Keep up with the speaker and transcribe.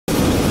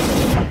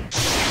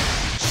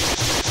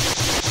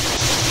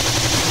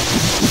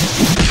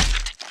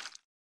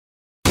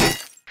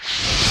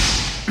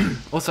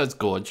Also, it's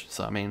gorge,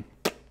 so I mean...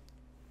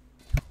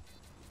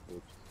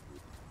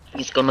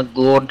 He's gonna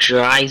gorge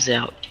your eyes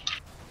out.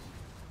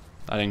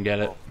 I didn't get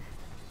it.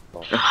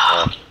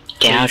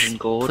 Gouge and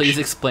gorge. Please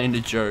explain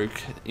the joke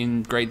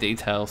in great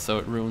detail so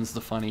it ruins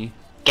the funny.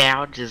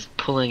 Gouge is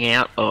pulling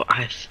out, or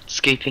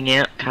scooping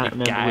out, can't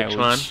remember which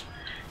one.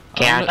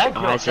 I Gouge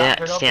eyes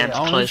out sounds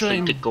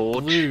closely to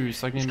gorge. Blue,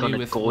 so I can He's be gonna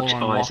with gorge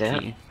Laurel eyes out.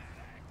 Rocky.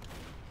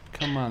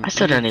 Come on. I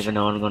still don't even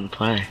know what I'm gonna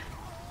play.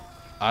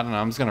 I don't know,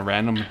 I'm just gonna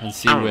random and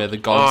see where the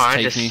gods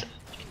take me.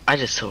 I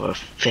just saw a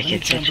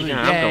fucking sentry.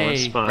 I'm going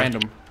spy.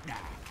 Random.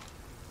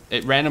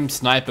 It random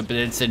sniper, but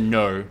it said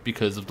no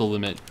because of the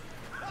limit.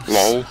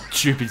 Lol.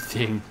 Stupid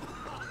thing.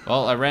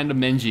 Well, I random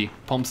Menji.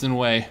 Thompson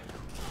away.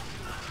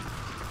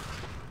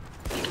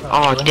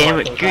 Oh damn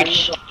it,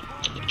 Gooch.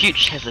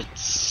 Gooch has a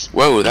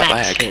Whoa, that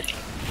max lag. hit.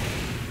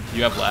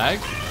 You have lag?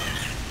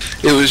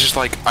 It was just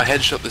like, I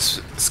headshot this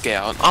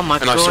scout, Oh my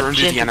and I God, saw him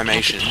do the Jennifer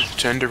animation, Package.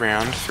 turned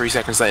around, 3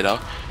 seconds later,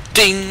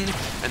 ding!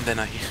 And then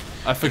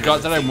I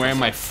forgot that I'm wearing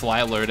my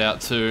fly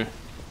loadout too.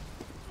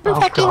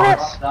 Oh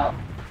god.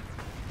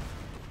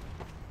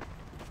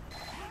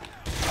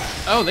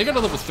 Oh, they got a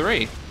level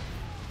 3.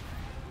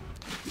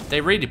 They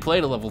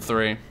redeployed a level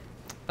 3.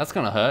 That's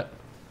gonna hurt.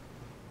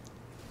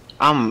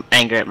 I'm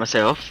angry at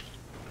myself.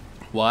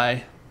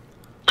 Why?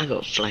 I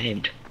got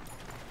flamed.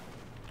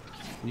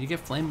 You get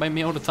flamed by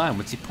me all the time.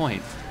 What's your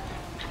point?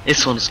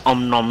 This one's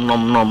nom nom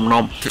nom nom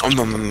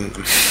nom.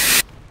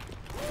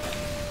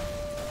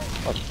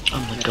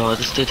 Oh my god,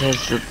 this dude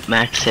has the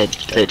max head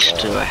glitch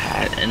to a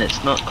hat, and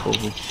it's not cool.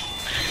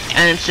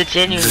 And it's a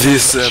genuine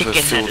This server chicken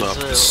hat filled as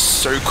up well.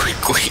 so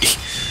quickly.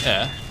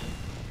 Yeah.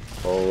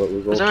 Oh, it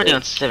It was already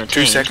on 17.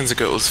 2 seconds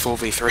ago it was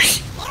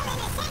 4v3.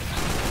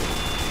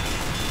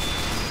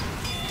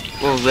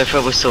 Well, they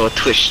probably saw a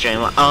Twitch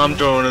stream like, I'm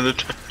joining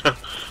the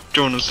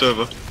joining the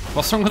server.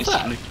 What's wrong with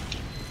that?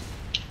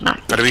 No.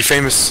 Gotta be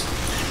famous.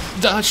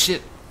 Oh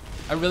shit.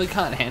 I really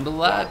can't handle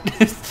that.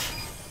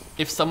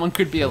 If someone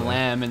could be a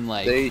lamb and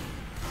like...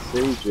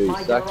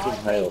 CG, Saxon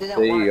Hale,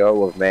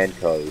 CEO of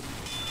Manco,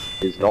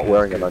 is not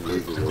wearing an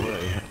unusual.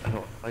 I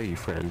don't play you,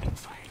 friend.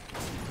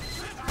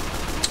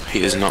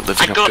 He is not I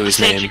living up got to the his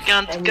sentry name.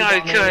 gun to go.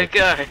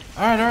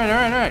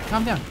 Alright.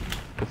 Calm down.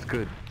 That's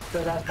good.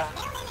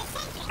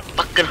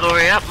 Fucking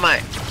hurry up,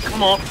 mate.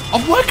 Come on.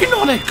 I'm working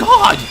on it,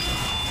 God!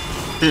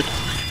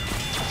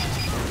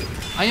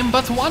 I am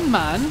but one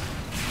man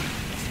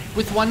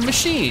with one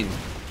machine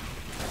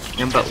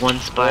I'm but one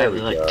spy There with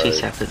we like go. 2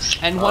 seconds.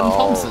 and one Oh.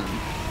 Thompson.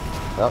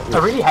 I I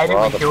really hate it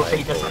when kill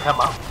feed doesn't come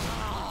up.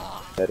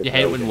 You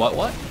hate it when what?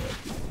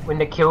 When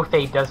the kill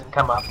feed doesn't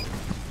come up.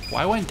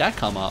 Why won't that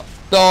come up?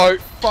 No,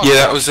 fuck Yeah,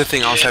 that was the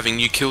thing I was having.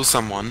 You kill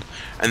someone,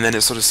 and then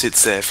it sort of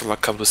sits there for like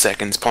a couple of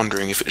seconds,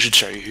 pondering if it should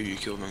show you who you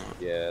killed or not.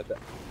 Yeah,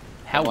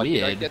 How like,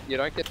 weird. you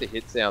don't get the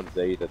hit sounds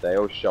either. They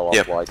all show up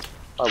Yep. like.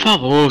 Oh,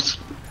 Bubbles.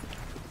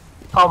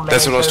 Oh man,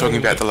 That's what I was so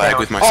talking many about, the lag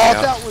with my oh,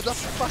 scout. that was a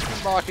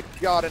fucking market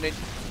garden.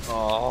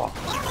 Oh.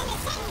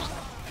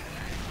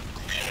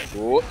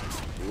 Whoop,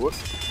 whoop.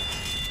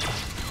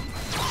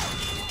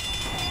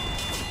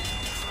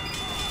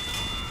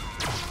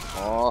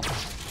 Oh.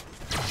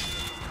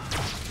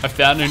 I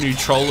found a new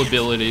troll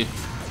ability.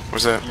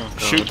 What's that?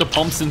 Shoot the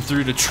Thompson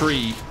through the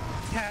tree.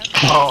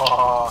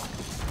 Oh,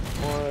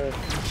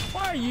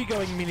 Why are you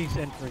going mini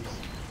sentries?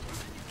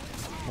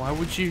 Why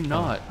would you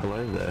not?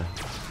 Hello there.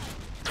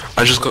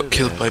 I just got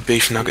killed by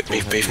beef nugget.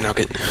 Beef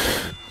nugget.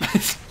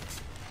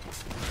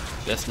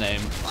 Best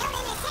name.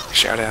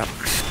 Shout out.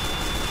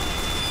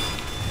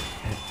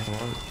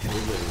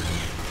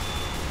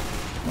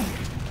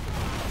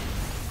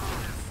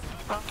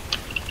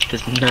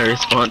 There's no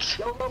response.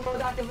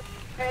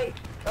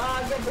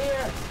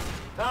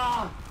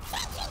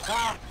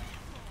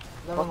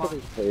 What are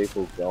these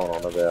people going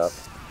on about?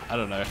 I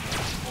don't know.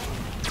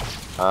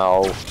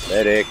 Oh,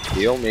 medic,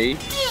 heal me.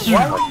 Please.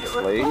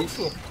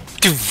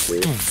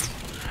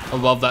 I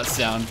love that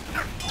sound.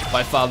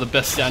 By far the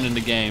best sound in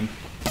the game.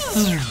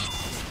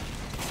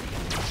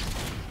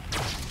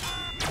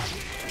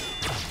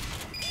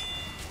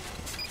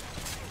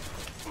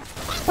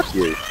 Fuck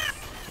you.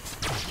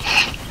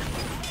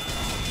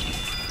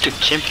 Took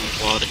champion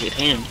a while to hit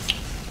him.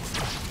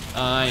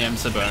 I am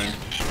so burned.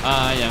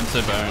 I am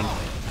so burned.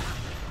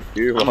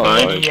 You I'm are.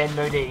 fine.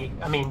 MOD.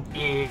 I mean,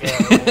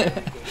 yeah.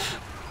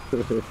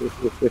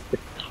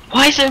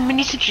 Why is there a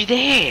mini sentry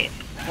there?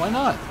 Why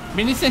not?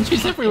 Mini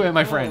sentries everywhere,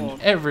 my friend.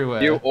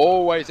 Everywhere. You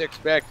always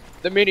expect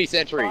the mini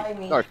sentry.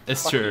 No,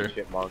 It's fuck you, true.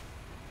 chipmunk.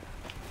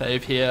 They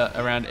appear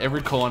around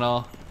every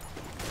corner,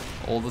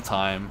 all the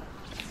time.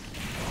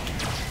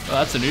 Well,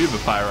 that's an Uber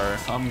pyro.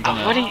 I'm what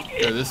gonna do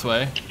you- go this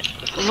way.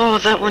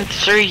 Lord, that went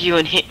through you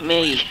and hit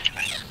me.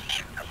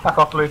 Fuck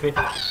off, Lupin.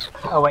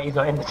 Oh wait, he's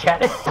not in the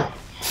chat.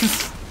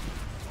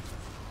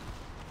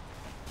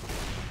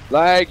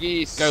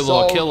 Laggy. Go,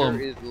 Lord, kill soldier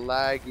him. Is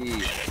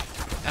laggy.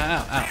 Ow,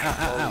 ow, ow,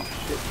 ow, ow.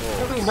 Shit, Lord.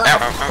 Probably not Ow,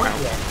 at ow, the ow, point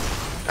ow. yet.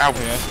 Ow.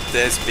 Okay.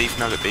 There's beef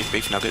nugget.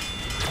 Beef nugget.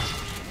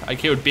 I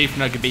killed beef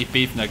nugget,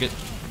 beef nugget.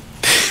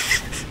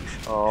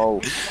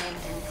 Oh.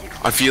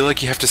 I feel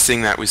like you have to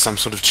sing that with some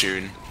sort of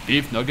tune.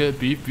 Beef nugget,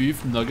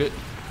 beef nugget.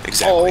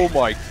 Exactly. Oh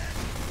my.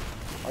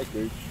 I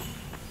gooch.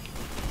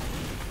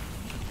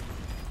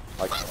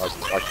 I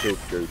killed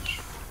gooch.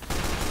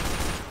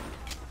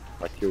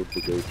 I killed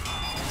the gooch.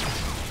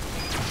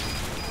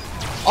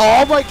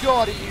 Oh my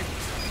god, are you...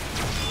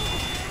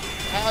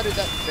 How did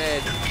that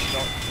bed not...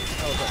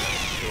 How was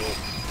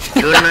that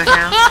You wanna know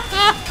how?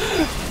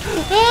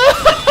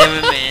 The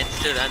cameraman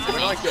stood when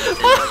I underneath get us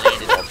and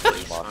landed on the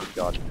police. Martin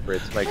God,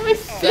 Critz makes I me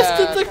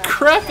fisted the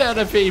crap out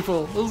of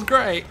people. It was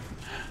great.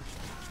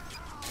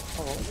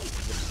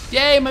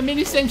 Yay, my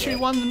mini sentry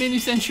won the mini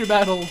sentry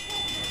battle.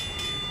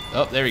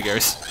 Oh, there he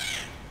goes.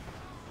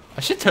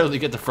 I should totally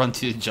get the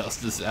Frontier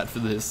Justice out for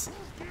this.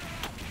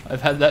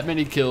 I've had that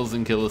many kills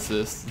and kill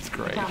assists. It's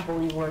great. I can't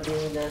believe we're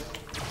doing this.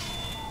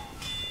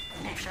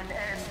 Mission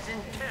ends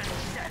in 10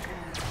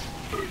 seconds.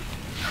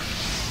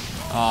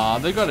 Aw,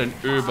 they got an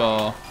Uber.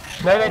 No,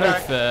 they No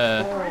don't.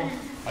 fair.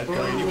 I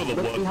tell you, you were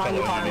the worst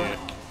fellow engineer.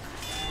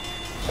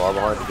 far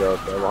behind the go,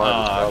 far behind,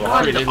 Ah, far Why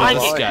behind. did Pretty I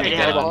little get scattergun. crit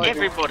out of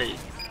everybody?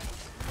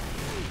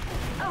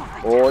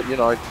 Or, you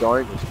know,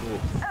 don't.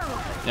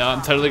 Yeah,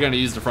 I'm totally going to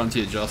use the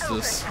Frontier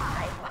Justice.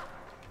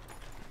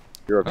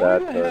 You're a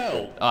bad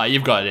person. Ah,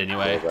 you've got it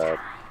You're anyway. bad.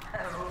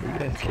 You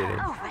guys kidding?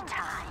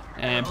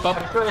 And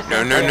pop.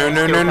 No, no, no,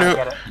 no, no,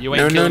 no. You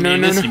ain't No, killing no, me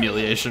in no, this no.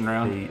 humiliation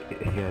round. He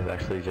is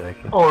actually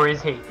joking. Or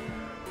is he?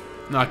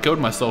 No, I killed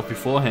myself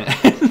beforehand.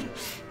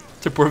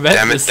 To prevent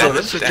Damn it, this damn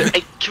sort it, of damn it.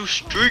 8 kill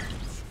streak.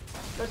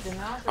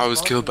 I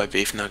was killed by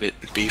beef nugget.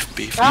 Beef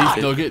beef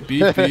nugget. nugget,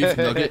 beef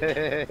nugget.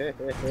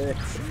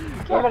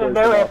 Came out of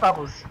nowhere,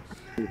 Bubbles.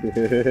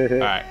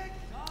 Alright,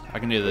 I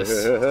can do this.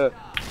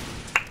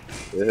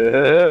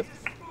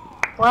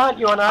 Well,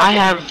 you wanna I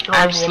have destroy the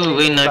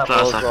absolutely enemy, no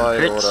Bubbles. class I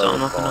can crit, so I'm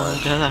not gonna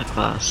go that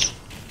class.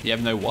 You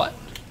have no what?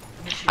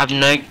 I have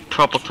no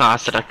proper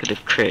class that I could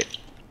have crit.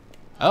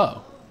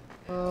 Oh.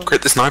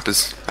 Crit the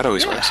snipers. That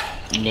always works.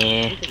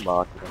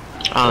 Nah.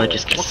 Oh,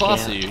 just get What class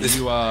are scout. you?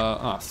 You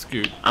are,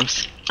 Scoot. I'm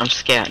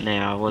scout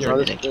now. I wasn't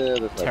You're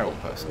getting. Terrible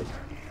person.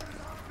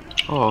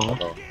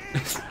 Oh.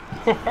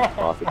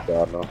 Market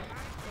gardener.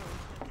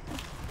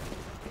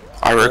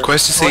 I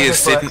request to see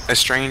What's this a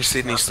strange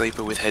Sydney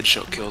sleeper with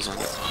headshot kills on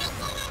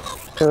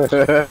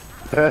it.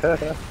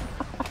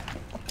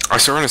 I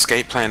saw an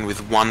escape plan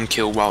with 1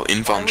 kill while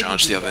invuln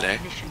charge the other day.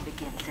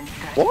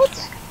 What?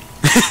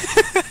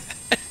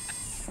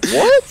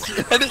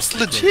 What? And it's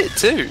legit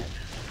too.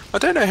 I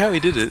don't know how he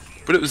did it,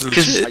 but it was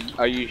legit.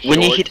 Are you sure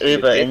When you it's hit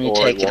Uber legit and you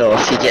or take it wasn't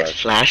off, you get like-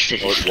 flashed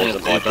if or you it swing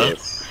wasn't like Uber,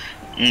 this?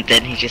 and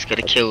then he just got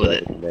a kill with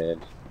it.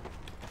 Man.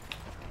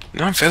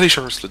 No, I'm fairly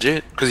sure it's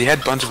legit because he had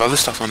a bunch of other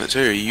stuff on it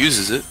too. He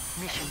uses it.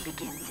 Mission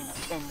begins in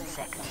 10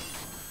 seconds.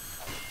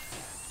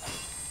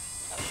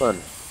 Fun.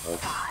 5,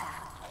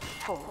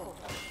 4,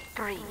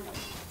 3,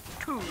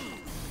 2,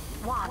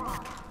 1. I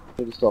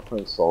need to stop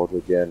playing soldier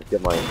again,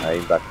 get my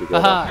aim back together.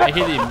 Haha, I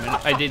hit him. And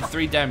I did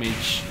 3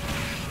 damage.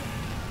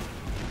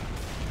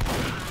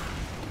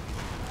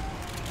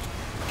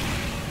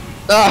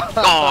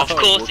 Oh, of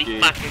course he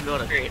Rookie. fucking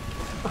got a crit.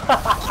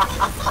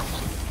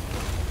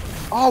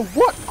 Oh,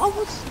 what? I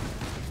was...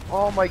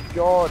 Oh my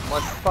god, my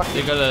fucking...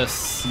 They got a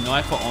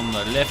sniper on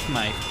the left,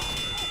 mate.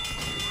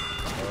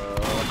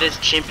 There's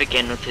Chimp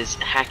again with his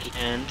hacky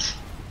hands.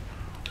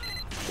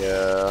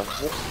 Yeah.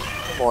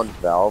 Come on,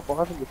 Valve. Why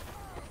haven't you,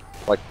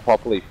 like,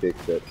 properly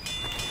fixed it?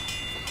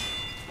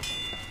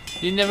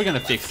 You're never gonna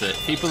fix it.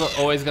 People are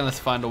always gonna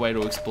find a way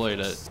to exploit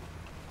it.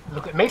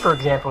 Look at me, for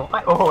example.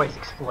 I always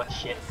exploit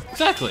shit.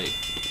 Exactly.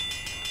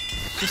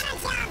 Just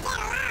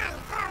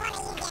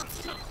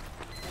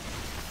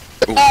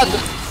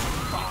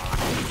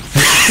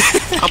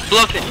I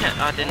blocked it.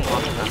 I didn't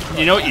block it.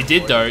 you know what you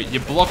did though? You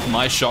blocked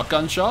my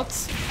shotgun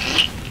shots.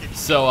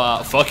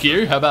 So fuck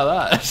you. How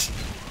about that?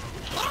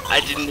 I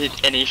didn't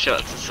hit any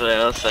shots as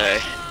well, so.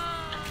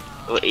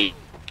 We'll eat.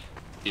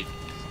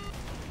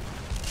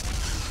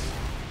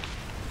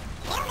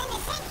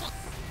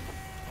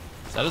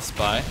 Is that a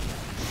spy?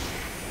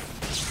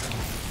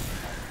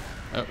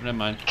 Oh, never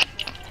mind.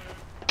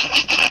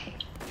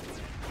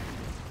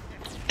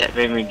 That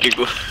made me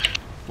giggle.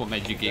 What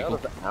made you Out giggle?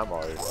 of ammo.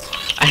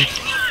 I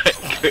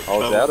I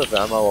was out of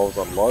ammo, I was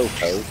on low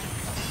code.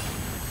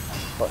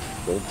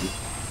 Fucking donkey.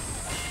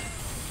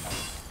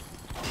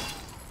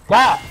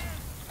 Ah!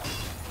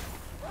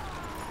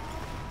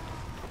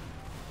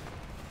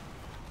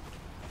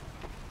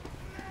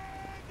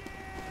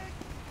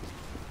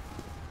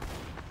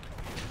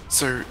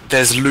 So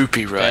there's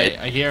Loopy, right? Hey,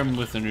 I hear him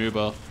with an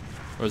Uber.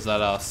 Or is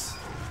that us?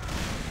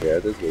 Yeah,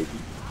 there's Luigi.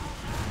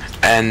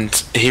 And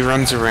he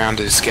runs around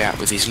as a scout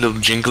with these little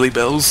jingly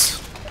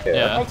bells.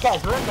 Yeah. Hey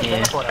guys, we're in the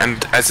Yeah. teleporter.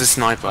 And as a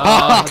sniper, I I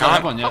don't have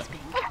can't. one yet.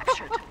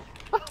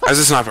 As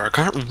a sniper, I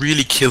can't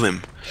really kill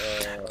him.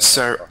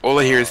 So all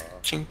I hear is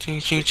ching ching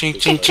ching ching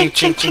ching ching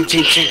ching ching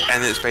ching ching,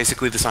 and it's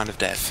basically the sign of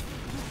death.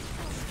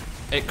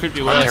 It could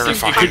be I'm worse. It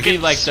terrified. could be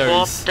like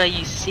those. Swapped, are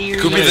you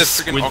serious? Could be the Those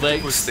freaking squid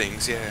octopus legs.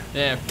 things, yeah.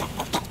 Yeah,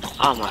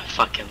 Oh my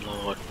fucking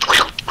lord.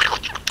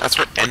 That's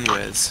what N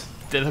wears.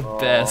 they're the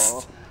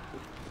best.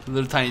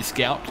 Little tiny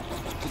scout.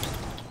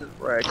 Just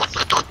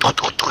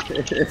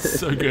Rex.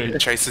 So good.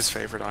 Chase's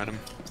favorite item.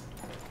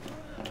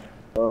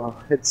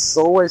 It's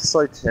always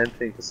so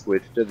tempting to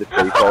switch to the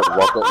default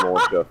rocket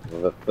launcher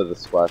for the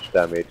splash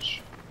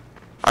damage.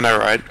 I know,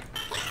 right?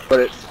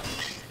 But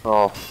it's...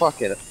 Oh,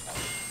 fucking it.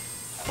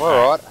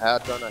 Alright, I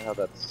don't know how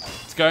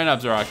that's... It's going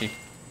up, Zaraki.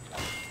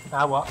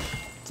 What?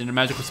 It's in a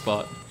magical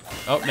spot.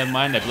 Oh, never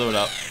mind, they blew it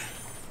up.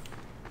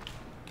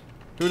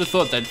 Who would have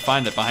thought they'd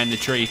find it behind the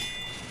tree?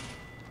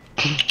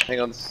 Hang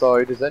on,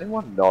 so does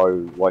anyone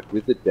know, like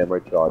with the demo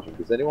charging,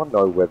 does anyone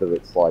know whether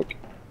it's like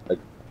a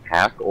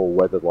hack or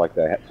whether like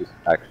they just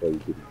actually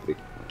didn't fix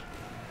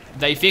it?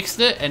 They fixed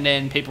it, and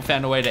then people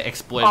found a way to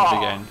exploit it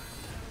again.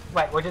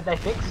 Wait, what did they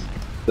fix?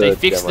 They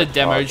fixed the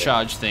demo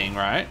charge thing,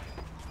 right?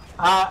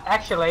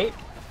 Actually,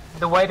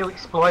 the way to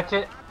exploit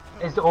it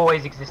has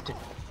always existed.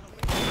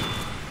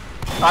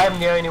 I am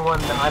the only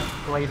one that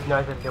I believe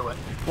knows how to do it.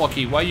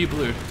 Walkie, why are you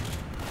blue?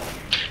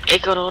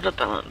 It got auto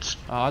balance.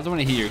 Oh, I don't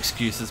want to hear your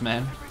excuses,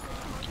 man.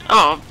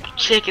 Oh,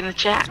 check in the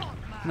chat.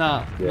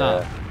 Nah,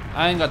 nah.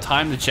 I ain't got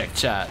time to check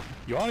chat.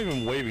 You aren't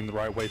even waving the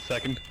right way,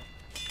 second.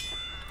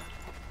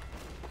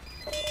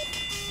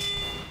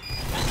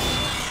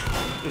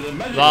 There's a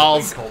magical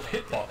Lols. thing called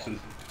hitboxes.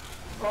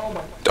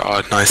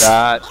 Oh, nice.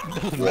 That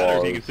Doesn't matter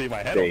if you can see my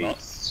head or not.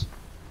 beast.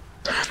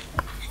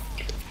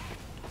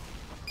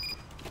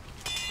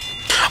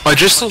 I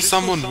just saw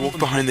someone walk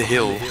behind the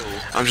hill.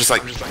 I'm just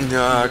like,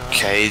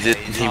 okay,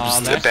 he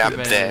was that about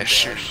should've there. been-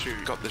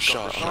 Shoot, got the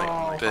shot.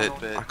 I'm like,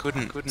 but I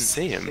couldn't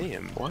see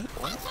him. What?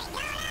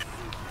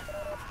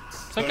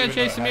 It's okay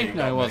chasing me?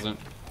 No, it wasn't.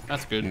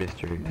 That's good.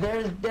 Mystery.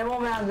 There's demo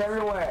mans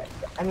everywhere.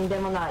 I mean,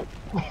 demo night.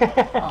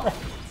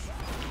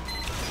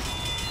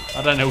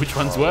 I don't know which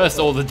one's worse,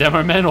 all the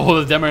demo men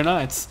or the demo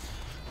knights.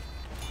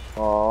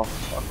 Oh,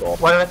 fuck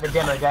off. What about the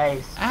demo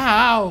days?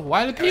 Ow!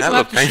 Why do people that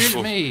have to looked shoot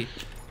painful. me?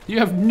 You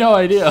have no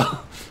idea.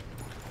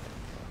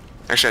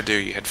 Actually, I do.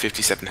 You had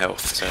 57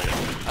 health, so.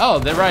 Oh,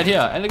 they're right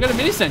here. And they got a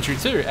mini sentry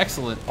too.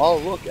 Excellent. Oh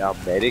look, our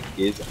medic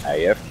is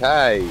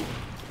AFK.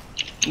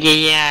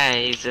 Yeah,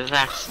 he's a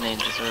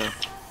vaccinated as well.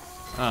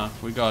 Oh,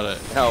 we got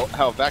it.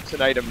 Our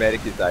vaccinated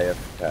medic is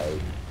AFK.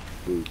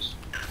 Which...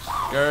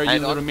 Go, you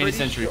And little I'm mini pretty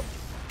sentry.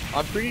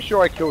 I'm pretty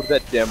sure I killed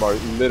that demo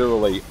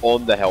literally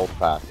on the health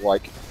pack.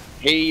 Like,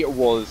 he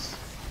was...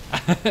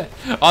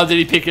 Oh, did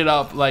he pick it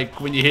up like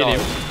when you hit him?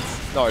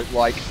 No,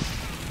 like...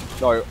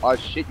 No, I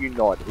shit you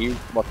not. He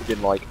must have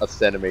been like a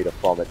centimeter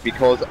from it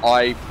because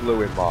I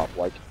blew him up.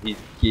 Like, his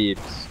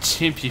gibbs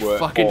Chimp, you were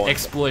fucking on.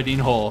 exploiting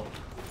whore.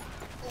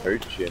 Oh,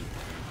 Chimp.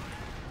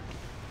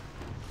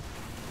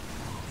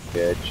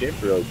 Yeah,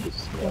 Chimp really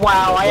just...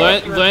 Wow, I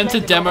Learn to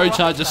demo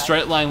charge a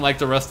straight line like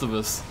the rest of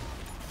us.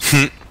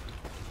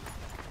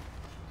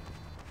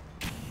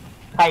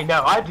 Hey,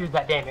 no, I do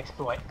that damn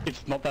exploit.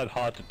 It's not that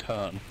hard to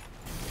turn.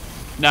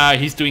 Nah,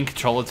 he's doing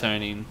controller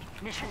turning.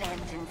 Mission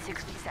ends in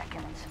 60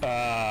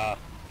 seconds.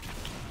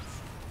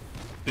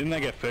 Didn't they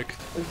get fixed?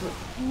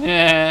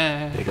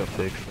 Yeah. They got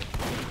fixed.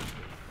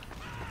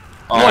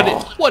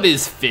 What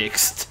is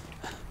fixed?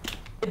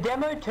 The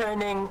demo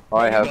turning...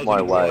 I have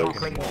my way.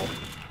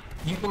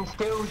 You can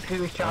still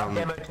do a sharp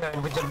demo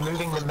turn with the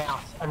moving the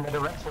mouse and the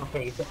directional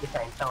keys at the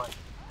same time.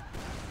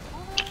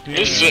 Are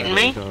you shitting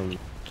me?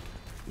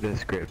 The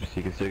scripts,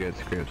 you can still get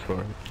scripts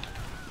for it.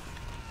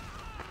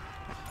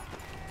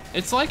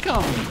 It's like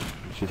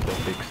It's just to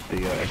fix the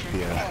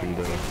FPS and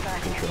the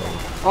control.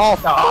 Oh,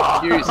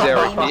 fuck you,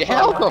 Zeraki.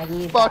 How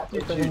the fuck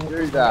did you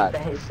do that?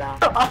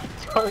 I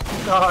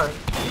don't know.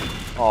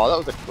 Oh, that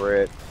was a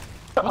crit.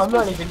 I'm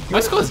not even good my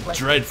score's at this.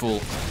 dreadful.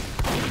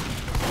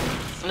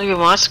 Look at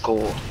my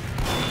score.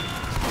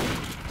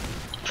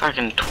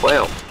 Fucking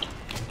 12.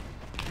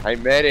 Hey,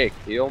 medic,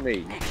 heal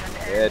me.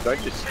 Yeah, don't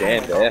just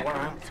stand there.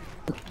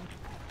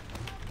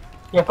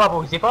 Yeah,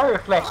 Bubbles, if I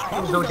reflect,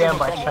 it was all down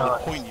by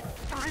chance.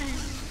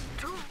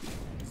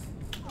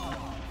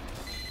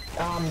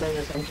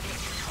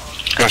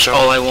 That's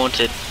all I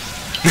wanted.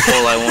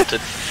 All I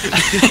wanted.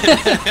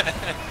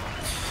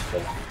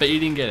 But you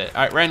didn't get it.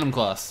 Alright, random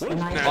class. No,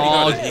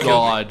 Oh you got it.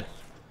 god.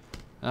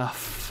 Ah,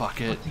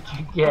 fuck it.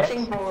 Yeah.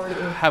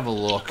 Have a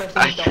look.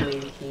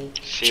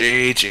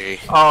 GG.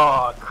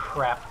 Oh,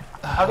 crap.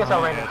 I guess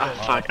I'll random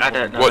Oh fuck, I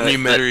don't know. What it, new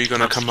meta but are you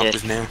gonna I'm come up scared.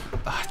 with now?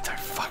 I don't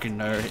fucking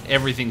know.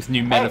 Everything's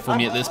new meta for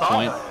me at this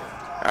point.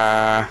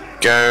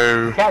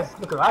 Go Guys,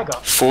 look what I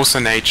got. Force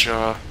of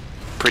Nature,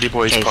 Pretty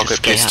Boy's Okay, Pocket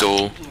just get out.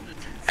 Pistol,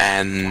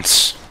 and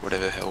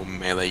whatever the hell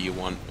melee you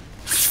want.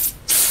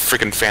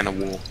 Freaking Fan of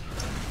War.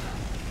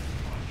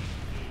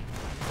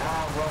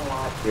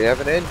 We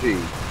have an NG.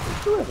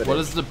 What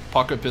does the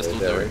pocket pistol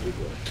do? Um,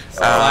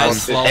 Fire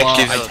slower, it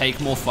gives- I take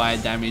more fire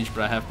damage,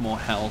 but I have more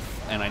health,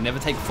 and I never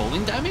take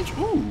falling damage?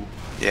 Ooh.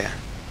 Yeah.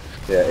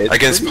 Yeah, it's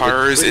Against pretty-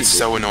 pyros, pretty it's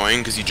so annoying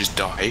because you just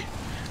die.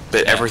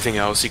 But everything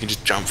else, you can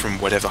just jump from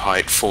whatever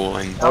height, fall,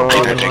 and Oh,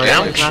 don't yeah. take Where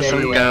damage. class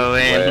I'm going?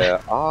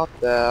 Where art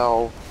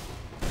thou?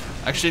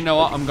 Actually, you know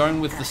what? I'm going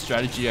with the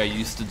strategy I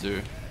used to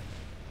do.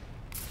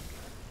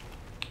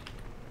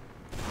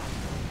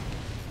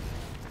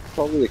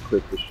 Probably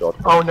equip the shot.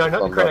 Oh, no, not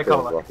the I'm critical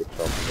doing one. rocket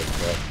something like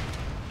that.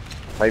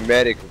 Hey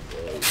medic,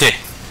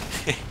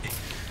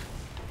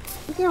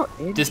 Look how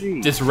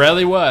energy. This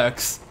rarely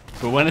works,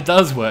 but when it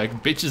does work,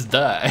 bitches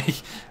die.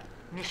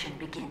 Mission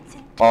begins in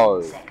 10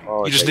 Oh, seconds.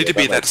 oh, You just okay, need to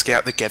be yeah, that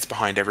scout that gets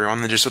behind everyone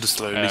and just sort of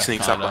slowly Yeah,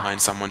 sneaks up kinda.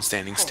 behind someone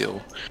standing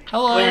still.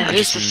 Hello. Where And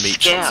is just the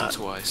meat shots them scout?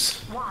 twice.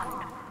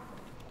 One.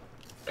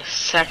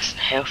 Saxon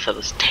Hellfell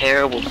is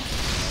terrible.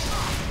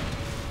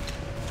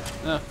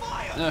 No.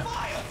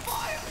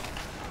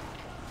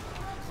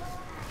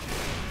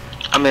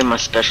 I'm in my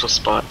special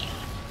spot.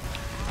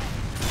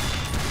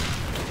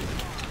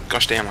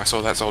 Gosh damn, I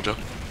saw that soldier.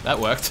 That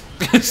worked.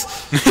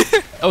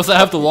 I also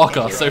have the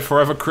locker, so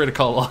forever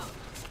critical.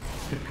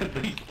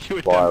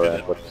 Fire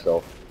around, watch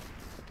yourself.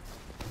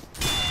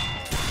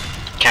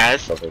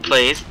 Kaz,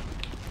 please.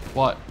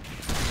 What?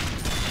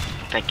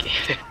 Thank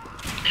you.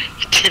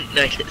 You didn't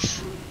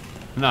notice.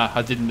 No,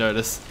 I didn't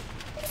notice.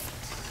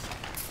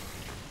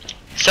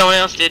 Someone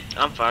else did.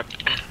 I'm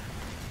fucked.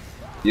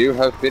 You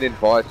have been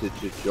invited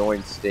to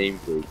join Steam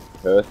Group.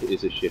 Perth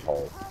is a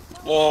shithole.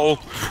 Whoa!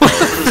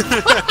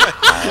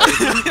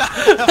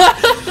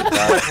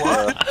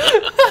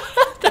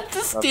 That's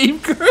a Steam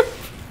group.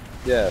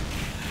 Yeah.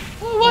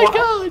 Oh my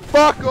god.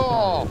 Fuck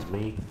off!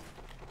 Me.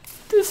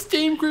 The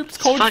Steam group's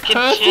called fucking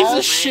Perth chill,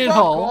 is a man.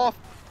 shithole.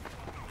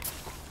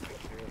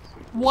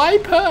 Why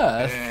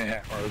Perth?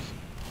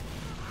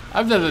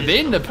 I've never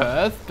been to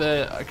Perth,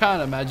 but I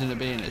can't imagine it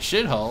being a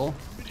shithole.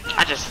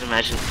 I just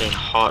imagine it being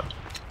hot.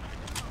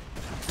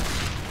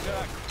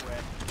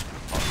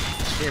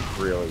 Steam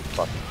really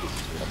fucking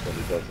pisses me off when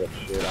he does that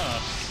shit.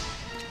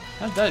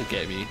 How'd that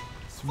get me?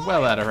 It's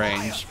well out of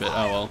range, but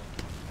oh well.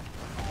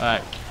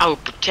 Alright, I will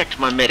protect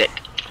my medic.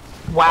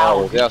 Wow.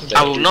 Oh, yeah,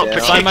 I will not down.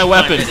 protect sign my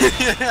weapon!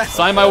 medic.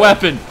 Sign my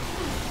weapon!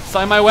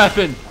 Sign my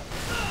weapon!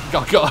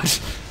 Oh god.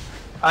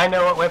 I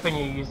know what weapon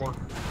you're using.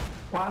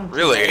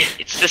 Really?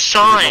 It's the Not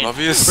sign.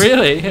 obvious?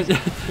 Really?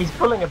 He's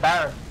pulling a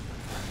Baron.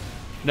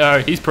 No,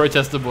 he's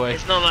protester boy.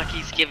 It's not like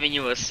he's giving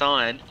you a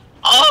sign.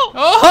 Oh!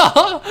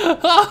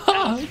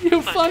 Oh!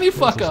 You funny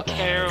fucker!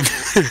 Terrible.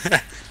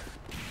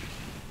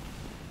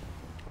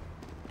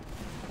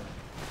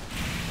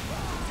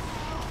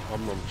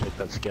 I'm gonna take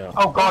that scout.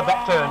 Oh god,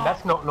 that turn.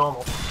 That's not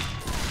normal.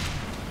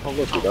 Oh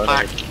look, we Oh, don't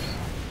fuck.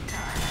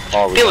 have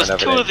Oh, we There don't was have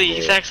two an of the engineer.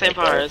 exact same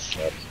Okay, powers.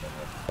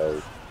 that's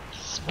okay.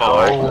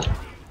 Spy.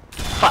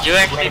 Fuck, Did you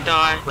actually red,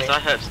 die? 'Cause red. I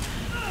heard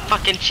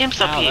fucking chimps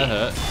up Ow, that here.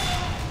 hurt.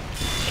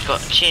 I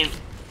got chimp.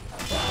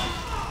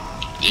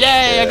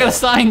 Yay, I got a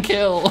sign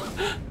kill!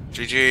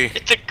 GG.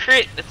 It's a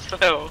crit as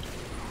well.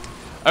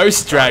 Oh,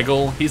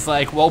 Straggle. He's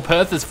like, well,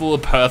 Perth is full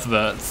of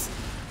Perthverts.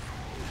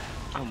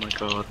 Oh my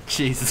god.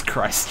 Jesus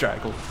Christ,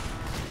 Straggle.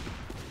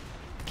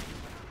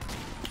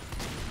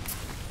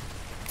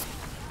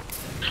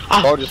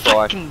 Oh, Soldier spy.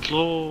 fucking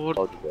lord.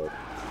 Soldier dead.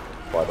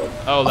 Why don't-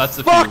 Oh, that's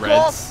a few fuck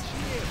reds.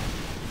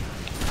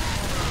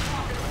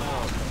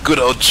 Good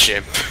old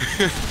chimp.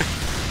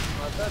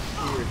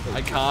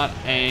 I can't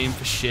aim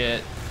for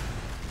shit.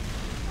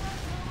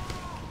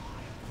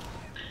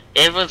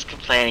 Everyone's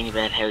complaining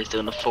about how he's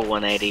doing a full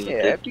 180 with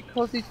Yeah, it.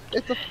 because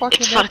it's a fucking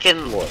It's fucking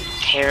exploit.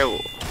 terrible.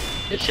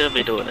 He shouldn't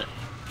be doing it.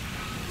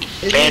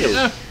 It Ban is.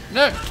 him.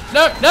 No, no,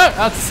 no, no!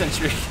 That's a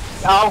century.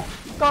 Oh,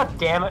 god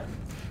damn it.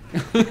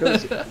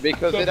 Because Can't bring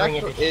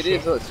it to it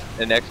is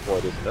an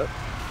exploit, isn't it?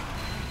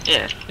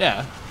 Yeah.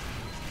 Yeah.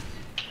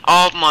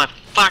 Oh my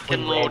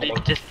fucking lord, he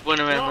just went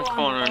around the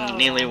corner and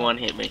nearly one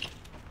hit me.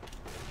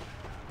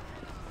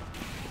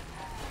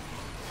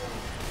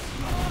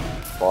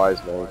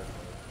 Buys me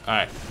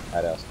Alright,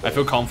 at our I store.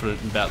 feel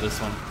confident about this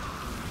one.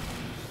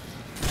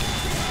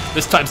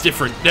 This time's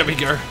different. There we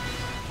go.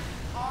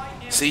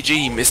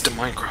 CG, Mr.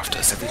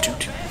 Minecrafter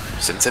 722.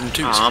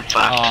 772. Oh, I'm fucked.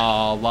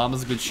 Oh,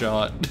 Llama's a good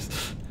shot.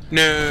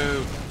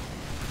 No.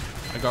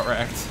 I got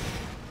wrecked.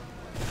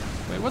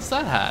 Wait, what's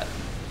that hat?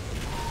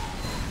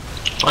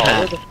 What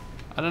happened?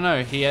 I don't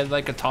know. He had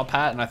like a top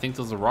hat, and I think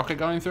there was a rocket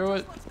going through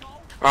it.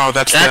 Oh,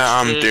 that's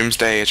That's the the-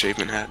 Doomsday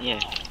achievement hat. Yeah.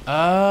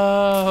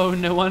 Oh,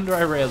 no wonder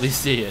I rarely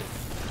see it.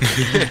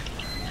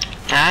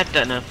 I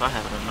don't know if I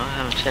have it or not. I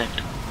haven't checked.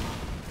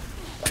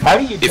 How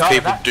do you If dodge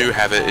people that do thing?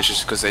 have it, it's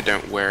just because they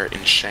don't wear it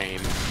in shame.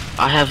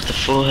 I have the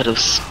full head of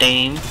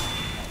steam.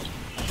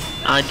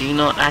 I do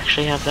not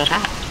actually have that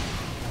hat.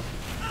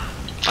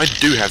 I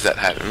do have that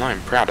hat, and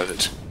I'm proud of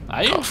it.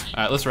 Are you? Cough.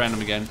 Alright, let's random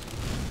again.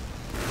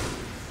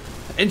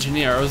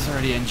 Engineer, I was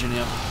already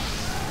engineer.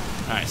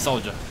 Alright,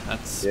 soldier.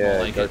 That's more Yeah,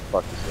 like go it.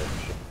 fuck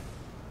yourself.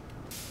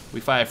 We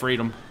fire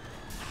freedom.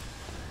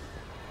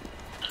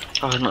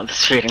 Oh, not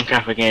this freedom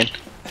crap again.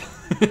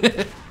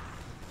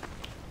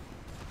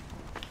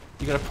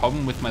 You got a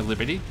problem with my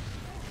liberty?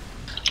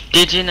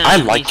 Did you know I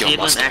like New your Zealand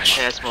mustache.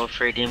 actually has more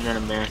freedom than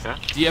America?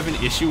 Do you have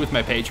an issue with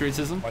my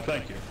patriotism?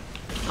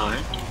 No.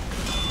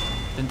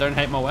 Then don't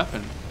hate my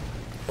weapon.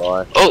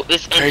 Bye. Oh,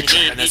 this engineer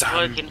Patriotism. is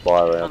working.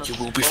 Fly around. You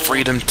will be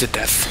freedom to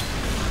death.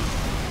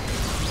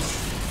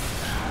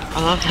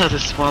 I love how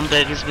this one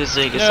beggar's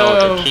bazooka No.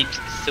 soldier keeps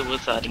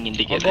suiciding into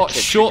I together. got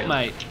short,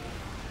 mate.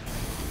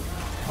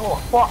 Oh,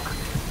 fuck.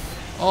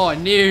 Oh, I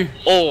knew.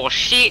 Oh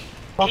shit!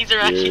 Fuck These are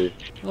actually.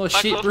 Oh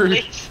Fuck shit, off, rude.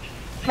 please.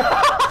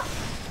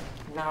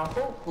 Now,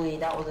 hopefully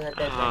that wasn't a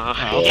dead Oh,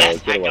 Oh,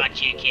 yes, get I away.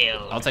 got you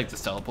killed. I'll take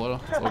this teleporter.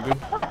 It's all good.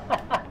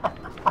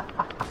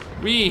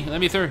 Wee, let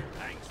me through.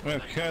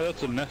 Okay,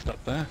 that's a nest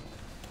up there.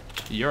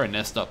 You're a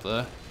nest up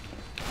there.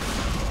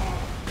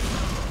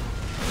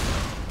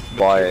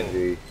 Bye,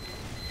 Angie.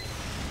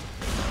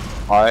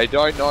 I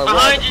don't know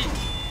what. Behind you!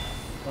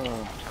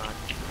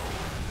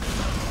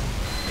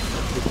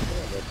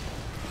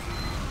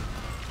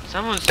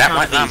 Someone's That trying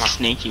white to be llama.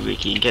 sneaky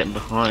Ricky and getting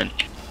behind.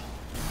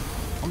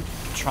 I'm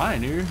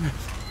trying to.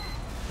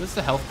 Where's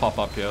the health pop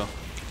up here?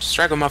 Just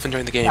drag him off and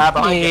join the game.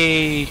 Behind you.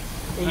 Yay!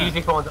 He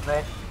usually spawns up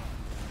there.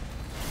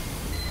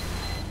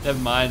 Never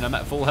mind, I'm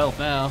at full health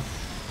now.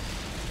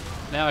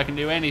 Now I can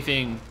do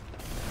anything.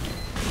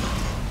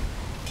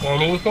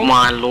 Anything?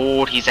 My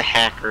lord, he's a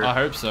hacker. I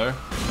hope so.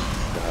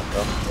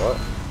 What?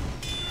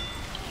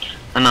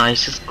 Oh no,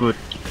 he's just good.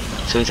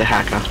 So he's a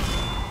hacker.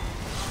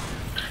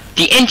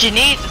 The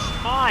engineer's a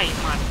spy,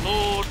 my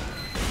lord.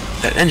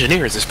 That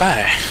engineer is a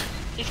spy.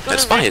 He's got That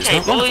a spy red is tape.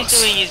 not one All of he's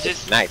us. doing is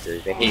just... Sniper,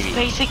 the He's heavy.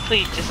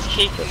 basically just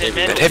keeping the That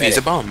metal. heavy is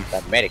a bomb.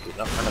 That medic is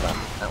not one of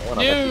us. That one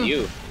of No. us is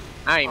you.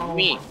 I'm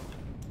me.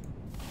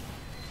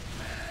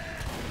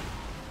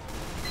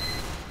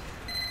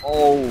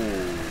 Oh,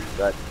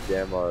 that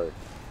demo.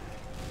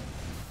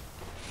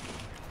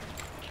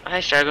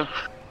 Hey, Struggle.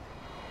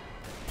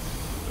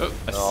 Oh,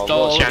 I Oh,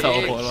 stole look, the shit.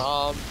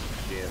 teleporter.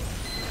 Jim.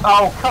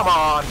 Oh, come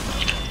on!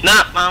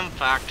 Nah, I'm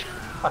fucked.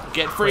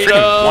 Get Freaking freedom!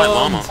 white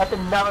llama. That's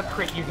another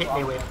crit you hit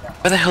me with.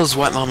 Where the hell's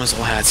White Llama's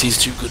all hats? He's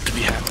too good to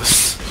be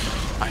hatless.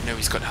 I know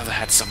he's got other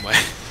hats somewhere.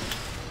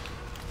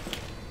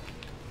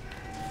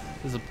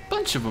 There's a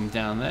bunch of them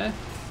down there.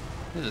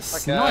 There's a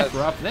guys. sniper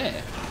up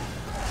there.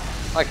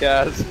 Hi,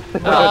 Kaz.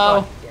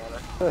 Hello!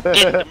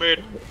 Get the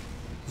mid.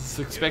 Was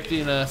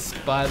expecting a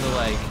spider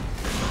like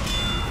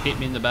hit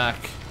me in the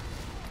back.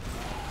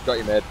 Got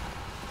you, med.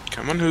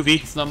 Come on,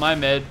 Hoovie. It's not my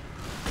med.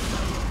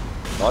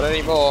 Not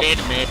anymore. Dead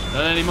mid.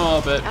 Not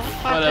anymore, but How the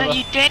fuck whatever. are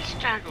you dead,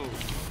 Struggle?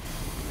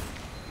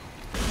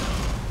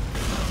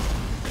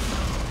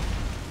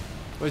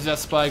 Where's that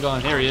spy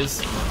gone? Here he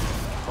is.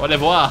 Au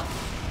revoir.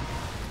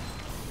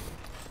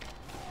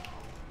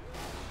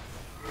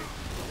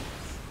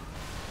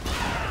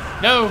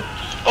 No!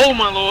 Oh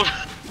my lord.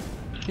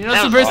 You're not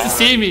That was supposed to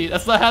awesome. see me.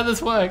 That's not how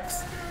this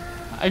works.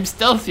 I'm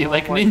stealthy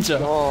like a ninja.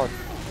 God.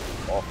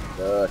 Oh,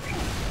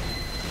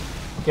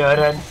 fuck.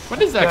 Good.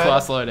 What is that Good.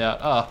 class loadout?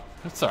 Oh,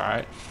 that's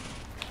alright.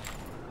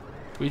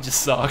 We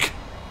just suck.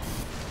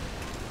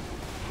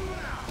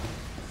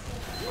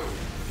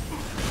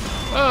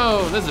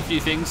 Oh, there's a few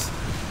things.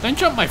 Don't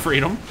jump my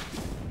freedom.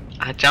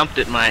 I jumped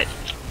it, mate.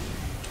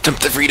 Dump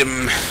the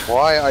freedom.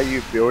 Why are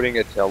you building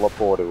a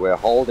teleporter? We're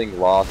holding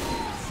last,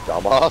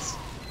 dumbass.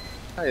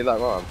 Hey, that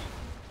rhymes.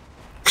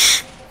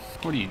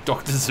 What are you,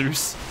 Dr.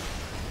 Zeus?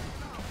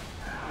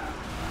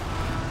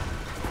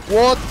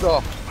 What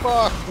the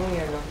fuck? We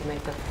are not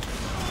make it.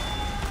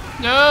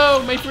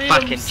 No, my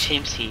Fucking freedoms.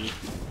 chimps here.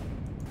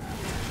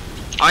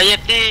 Oh yeah,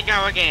 there you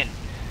go again.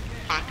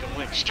 Fucking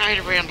went straight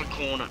around the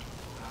corner.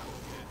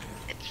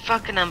 It's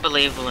fucking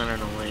unbelievable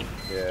and annoying.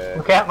 Yeah.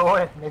 Look out,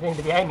 boy. They seem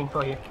to be aiming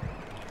for you.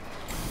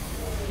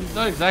 He's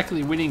not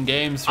exactly winning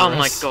games for Oh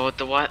my us. god,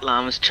 the white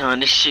llama's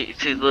trying to shoot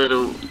through the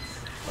little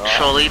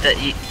trolley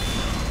that you...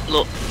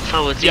 Look,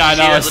 forwards. Yeah, I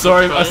know. I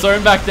saw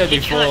him back there He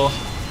before.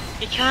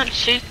 You can't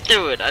shoot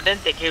through it. I don't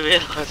think he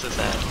realises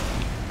that.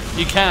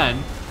 You can.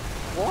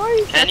 Why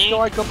is Can that you?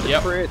 guy got the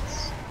Yep.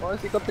 crits? Why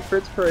has he got the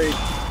crits creed?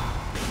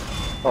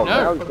 Oh, No.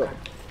 now he's got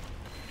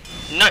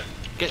No.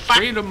 Get Fuck.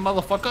 freedom,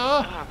 motherfucker.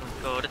 Oh my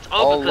god, it's Oh,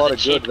 all lot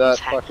because of of good that Chickens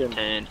hacking fucking-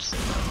 turns.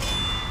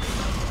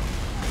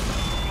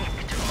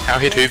 How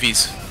hit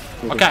Hoovies?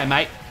 Okay,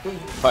 mate.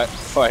 I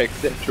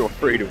accept your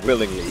freedom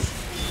willingly.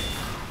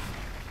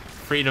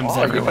 Freedom's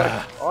Oh,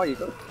 everywhere. you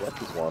got a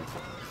collector's one.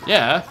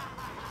 Yeah.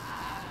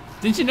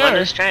 Didn't you know?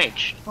 Wonder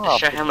Strange. Oh,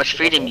 Show how much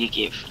freedom you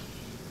give.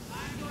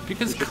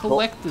 Because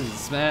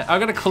collectors, man. I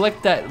gotta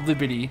collect that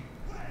liberty.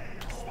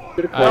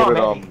 Could have called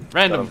Oh, it, maybe.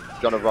 Random.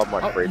 Gonna rub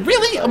my Oh, freedom.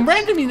 really? I'm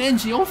randoming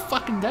NG all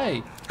fucking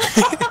day.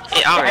 Yeah,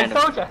 I I ran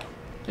told you.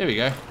 There we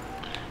go.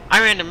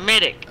 I ran a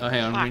medic. Oh,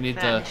 hang on. We Fuck need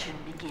that.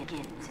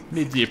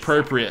 need the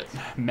appropriate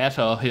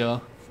meta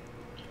here.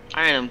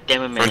 I ran a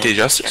demo medic. Frontier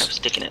Justice? I'm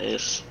sticking at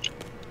this.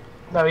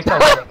 No, he's not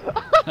medic.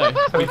 No,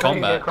 So we he's not even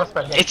combat. a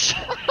crossbow hit. It's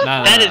no,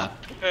 that no. is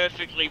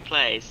perfectly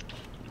placed.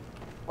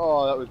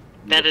 Oh, that was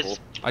That beautiful. is.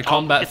 I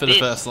combat look for at the this.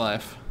 first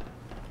life.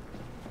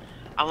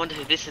 I wonder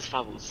who this is,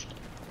 Bubbles.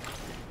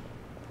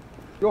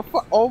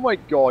 Oh my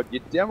god,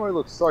 your demo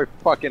looks so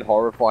fucking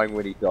horrifying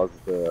when he does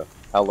the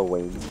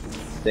Halloween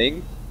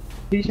thing.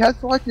 He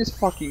has like this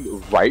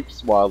fucking rape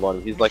smile on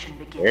him. He's like,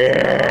 he's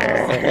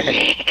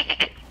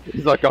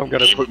like, I'm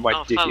gonna put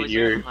my dick in Bubbles,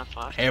 you're on you. high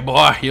five. Hey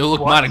boy, you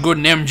look mighty good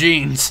in them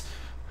jeans.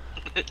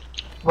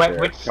 Wait, Yeah,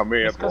 which? come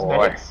here, which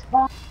boy.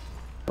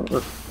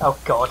 cosmetics? Oh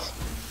god.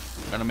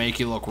 Gonna make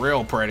you look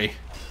real pretty.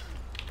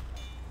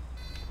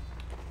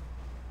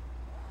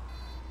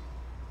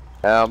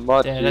 How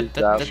much is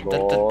that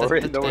for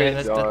in the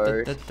window?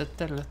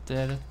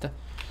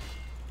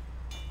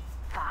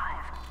 5,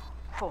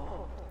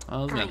 4,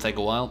 Oh, it's gonna take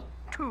a while.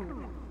 2,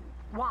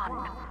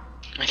 1.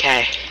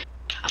 Okay,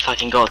 I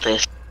fucking got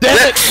this.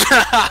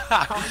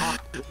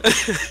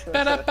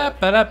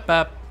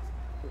 Ba-da-ba-ba-da-ba.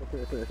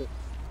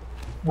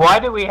 Why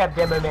do we have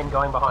demo men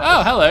going behind Oh,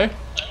 us? hello.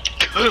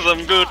 Cause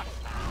I'm good.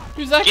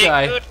 Who's that Get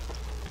guy? good.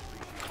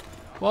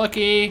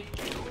 Walkie.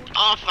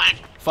 Oh fuck.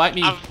 Fight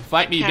me. I've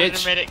Fight me, counted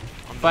bitch. the medic.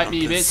 Fight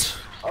me, bitch.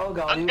 Oh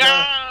god, you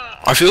Ah!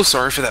 I feel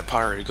sorry for that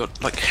pirate who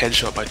got like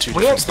headshot by 2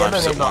 We have different demo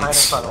snipers men at behind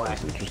us, once. by the way.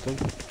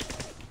 Interesting.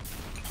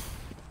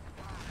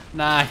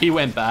 Nah, he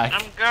went back.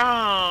 I'm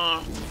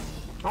gone.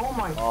 Oh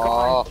my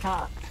Oh.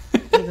 god, I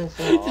can't even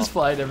see. Just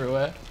flying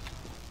everywhere.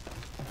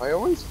 I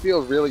always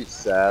feel really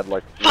sad,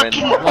 like when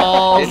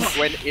Lol.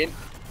 when in.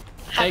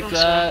 Take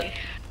that.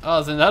 Oh,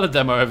 there's another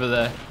demo over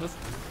there. Let's-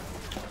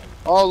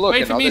 Oh look, Wait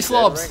for another me, dead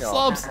slobs. ringer.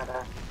 Slobs.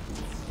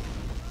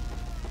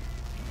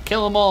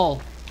 Kill them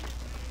all.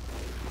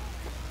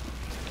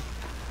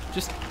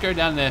 Just go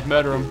down there,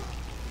 murder them.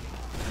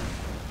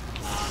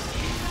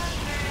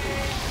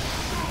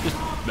 Just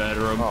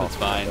murder them. Oh, It's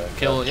fine. okay.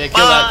 Kill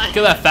Bye.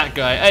 kill that fat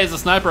guy. Hey, there's a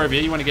sniper over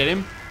here. You want to get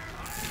him?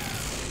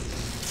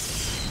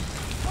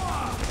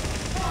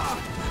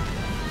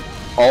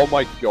 Oh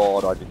my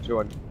god, I did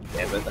 200.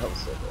 Damn it, that was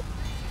so good.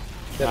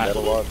 That Right.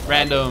 metal one.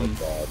 Random.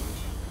 Oh, God.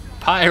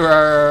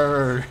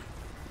 Pyro.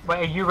 Wait,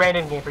 are you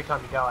randoming every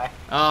time you die?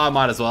 Oh,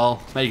 might as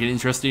well make it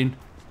interesting.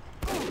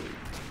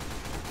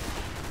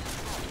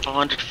 I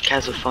wondered if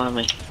Kaz would find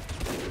me.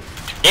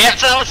 Yeah,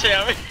 someone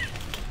found me.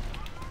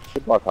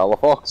 Goodbye,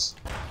 Palafox.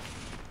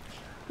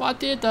 What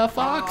did the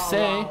fox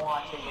say?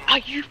 Are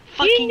you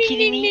fucking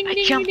kidding me?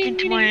 I jumped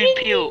into my own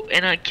peel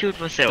and I killed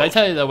myself. Did I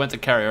tell you that I went to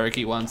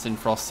karaoke once and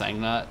Frost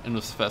sang that and it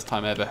was the first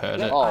time I ever heard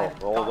it? Oh,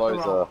 all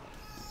those are.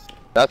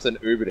 That's an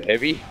uber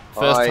heavy.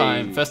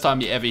 First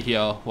time you ever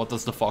hear "What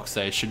does the fox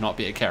say" should not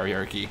be at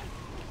karaoke.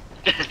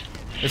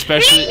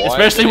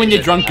 Especially when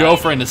your drunk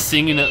girlfriend is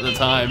singing at the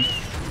time.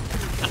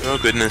 Oh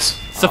goodness.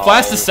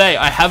 Suffice to say,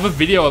 I have a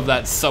video of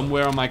that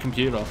somewhere on my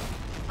computer.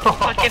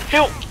 Fucking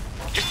help!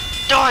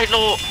 Just die,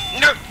 Lord!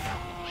 No!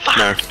 Fuck!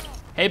 No.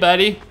 Hey,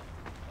 buddy.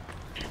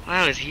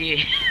 I was here.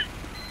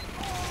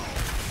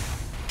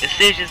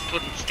 Instead of just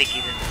putting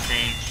stickies in the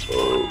same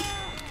spot.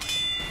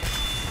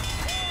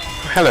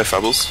 Hello,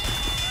 Fubbles.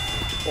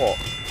 What?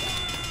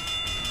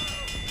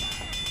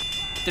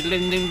 Ding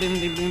ding ding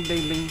ding ding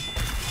ding ding.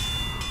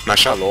 Nice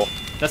shot. Hello.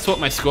 That's what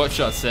my squad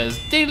shot says.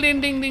 Ding ding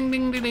ding ding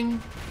ding ding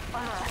ding.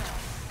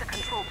 The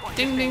control point.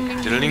 Ding ding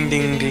ding Ding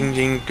ding ding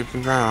ding.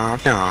 No.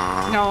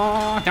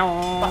 No,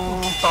 no.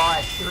 Fucking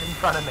spy stood in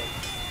front of me.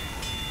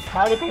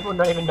 How do people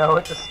not even know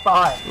it's a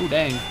spy? Ooh,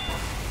 dang.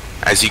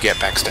 As you get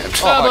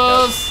backstabbed.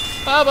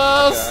 Bubbles!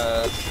 Bubbles!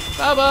 Uh,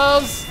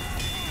 Bubbles!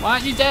 Why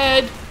aren't you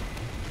dead?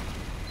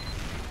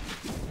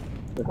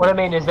 What I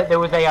mean is that there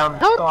was a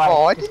spy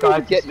oh, I didn't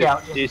even disguised get as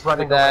scout this just for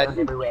running that. around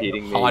You everywhere.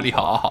 kidding me? Hardy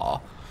ha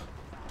ha.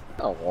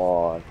 Come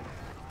on.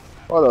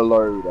 What a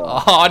loader.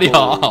 Hardy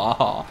ha ha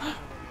ha.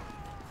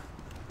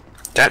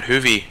 That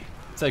Hoovy.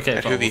 It's okay,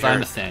 That Bubbles. Hoovy I hurt.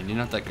 understand. You're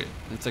not that good.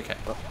 It's okay.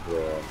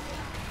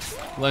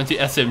 Yeah. Learn to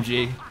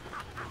SMG.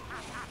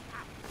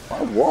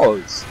 I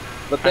was.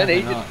 But then he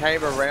Apparently just not.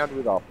 came around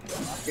with a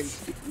fucking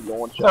sticky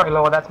launcher. Sorry,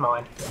 Law, that's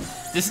mine.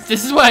 This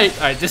is why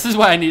this is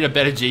why I need a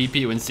better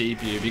GPU and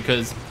CPU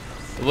because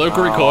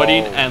local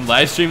recording and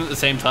live stream at the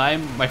same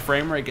time, my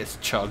frame rate gets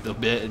chugged a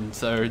bit, and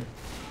so if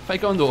I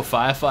go into a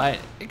firefight,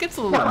 it gets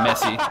a little bit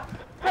messy.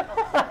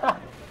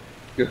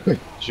 Good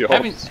job.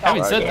 having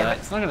said yeah. that,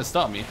 it's not gonna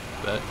stop me,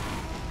 but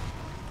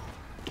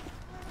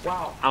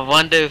Wow. I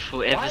wonder if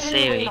we'll ever Why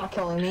see are you me. not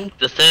killing me?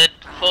 The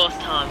fourth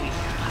time he's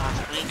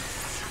passed me.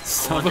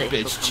 son of a Wonder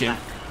if bitch, he'll chimp.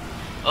 come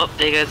back. Oh,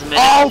 there goes the medic.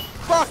 Oh,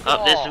 fuck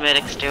Oh, there's the off.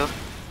 medic still.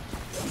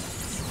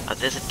 Oh,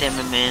 there's a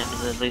demo man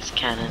with a loose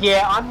cannon.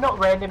 Yeah, I'm not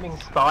randoming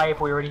spy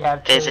if we already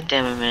have There's a two.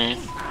 demo man.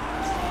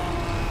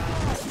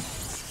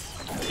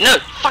 No,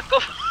 fuck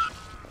off!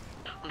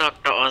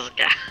 Dr.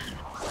 Oscar.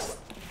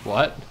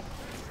 What?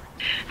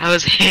 I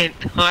was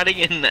hiding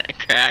in that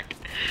crack.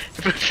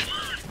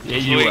 Yeah,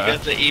 you Before we were.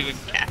 got to even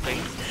capping.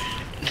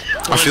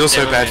 I feel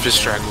so Demo bad man. for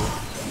Straggle.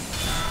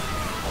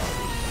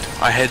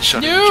 I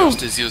headshot No! him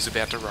just as he was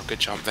about to rocket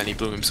jump, then he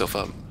blew himself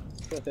up.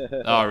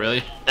 Oh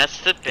really? That's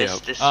the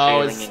best. Yep.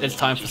 Oh, feeling it's in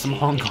time for some GC.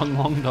 Hong Kong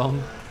Long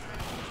Dong.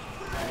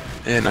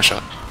 Yeah, nice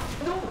shot.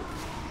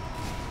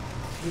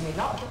 You may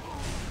not.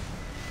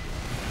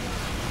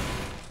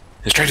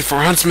 He's traded for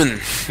a huntsman.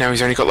 Now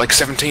he's only got like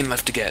 17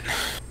 left to get.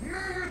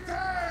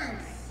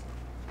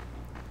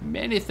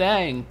 Many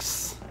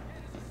thanks.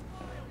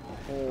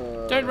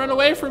 Don't run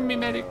away from me,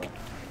 medic.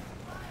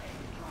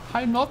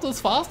 I'm not as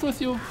fast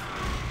with you.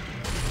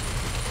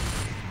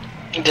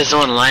 There's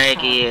one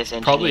laggy as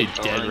Probably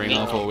engineer dead following ringer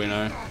me. for all we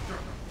know.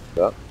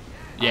 Yep.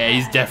 Yeah,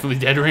 he's definitely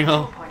dead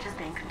ringer. Point is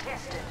being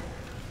contested.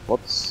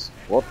 What's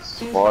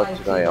why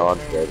today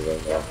aren't dead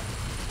ringer?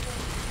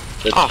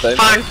 Oh,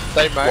 fuck.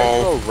 They may as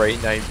Whoa. well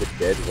rename the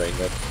dead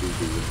ringer to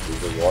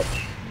the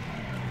Overwatch.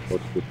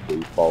 What's the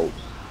default?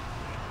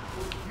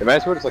 They may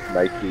as well just like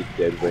make the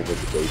dead ringer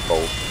the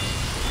default.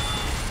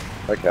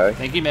 Okay.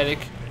 Thank you, medic.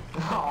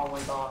 Oh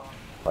my god.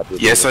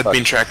 Yes, I'd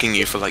been tracking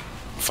you for like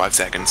 5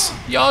 seconds.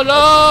 YOLO!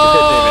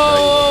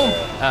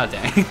 Oh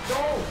dang.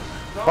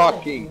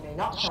 Fucking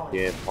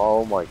shit.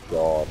 Oh my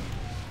god.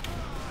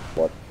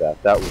 What's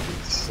that? That was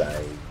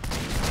insane.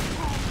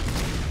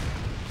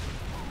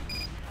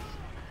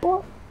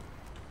 What?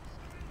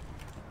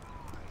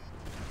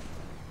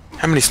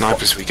 How many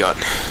snipers we got?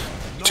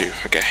 2,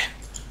 okay.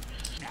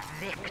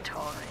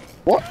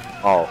 What?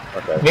 Oh,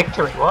 okay.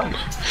 Victory, what?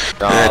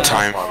 No,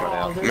 Time. I'm fine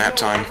right now. Map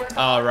time.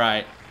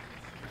 Alright.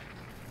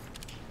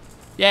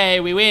 Yay,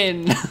 we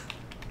win!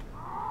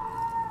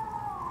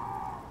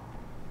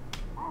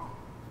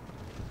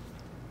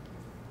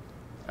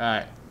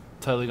 Alright.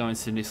 Totally going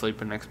Sydney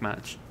Sleeper next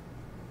match.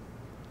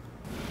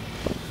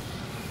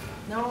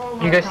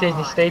 You go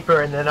Sydney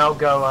Sleeper and then I'll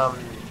go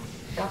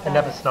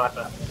another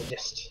sniper.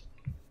 Just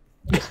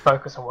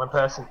focus on one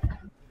person.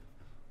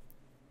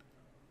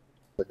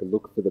 Like a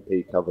look for the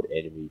P covered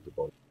enemy to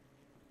body.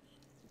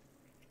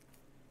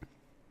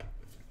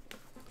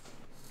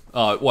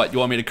 Oh, what? You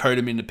want me to code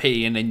him into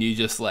P and then you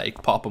just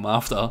like pop him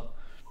after?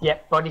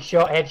 Yep, body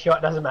shot,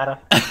 headshot, doesn't matter.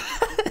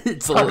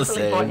 It's all the Hopefully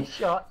same. body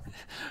shot.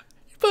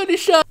 Body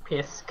shot!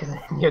 Piss, because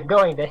then you're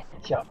going to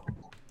headshot.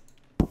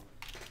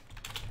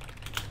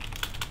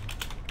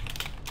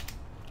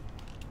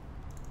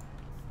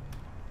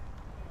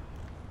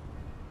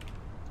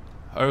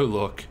 Oh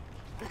look.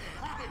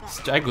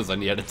 Giggles on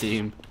the other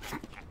team.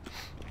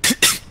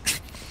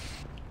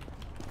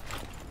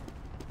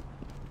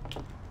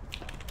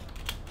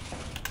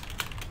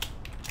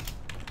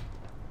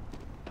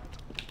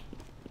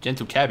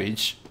 Gentle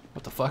Cabbage?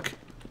 What the fuck?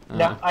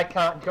 No, I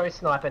can't go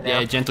sniper now.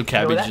 Yeah, Gentle You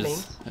know what Cabbage that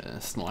is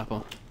means?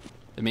 sniper.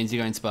 That means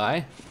you're going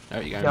spy? Oh,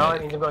 you're going No, it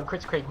medic. means I'm going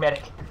Critz Creek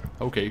medic.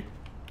 Okay.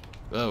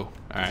 Oh,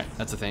 alright,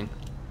 that's a thing.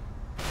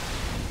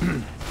 Be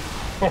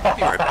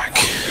right back.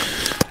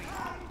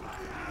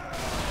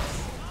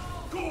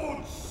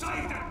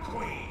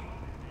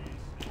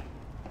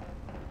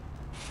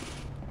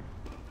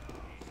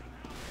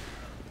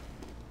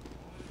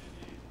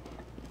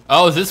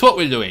 Oh, is this what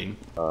we're doing?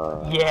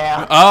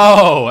 Yeah.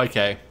 Oh,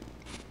 okay.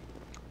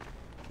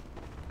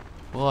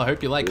 Well, I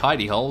hope you like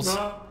hidey holes.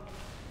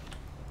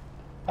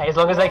 Hey, as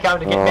long as they come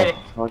to get medic,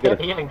 I've get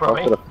got healing from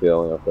me. a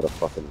feeling I've got to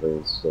fucking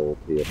reinstall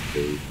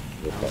TF2.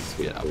 Let's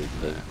get up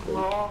there.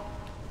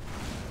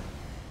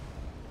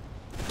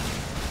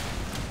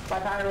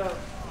 Spiral.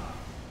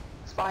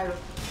 Spiral.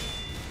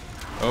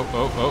 Oh,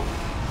 oh, oh.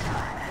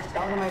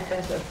 That was my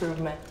best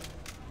improvement.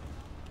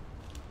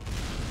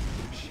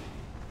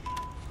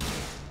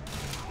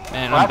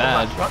 Man, Why I'm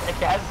bad. haven't I shot the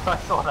Kaz? I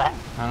saw that.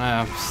 I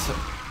know, I'm so...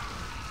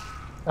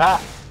 Ah.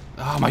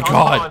 Oh my Oh,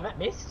 god! that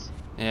missed.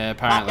 Yeah,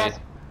 apparently. Kaz.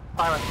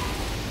 Byron.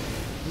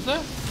 Is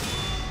that?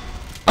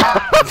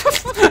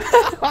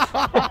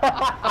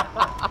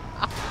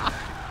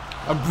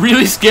 I'm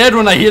really scared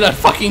when I hear that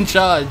fucking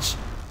charge.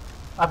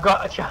 I've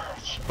got a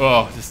charge.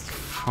 Oh, just...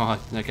 Oh,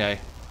 okay.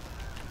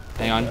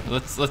 Hang on,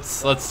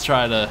 let's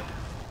try to...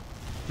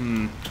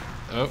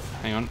 Oh,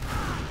 hang on.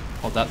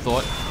 Hold that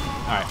thought.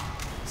 Alright,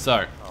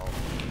 so...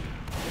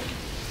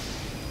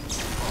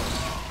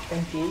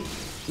 Thank you.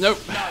 Nope.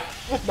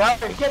 No,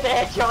 get the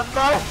headshot,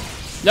 no!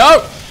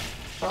 Nope!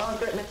 Oh,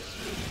 goodness.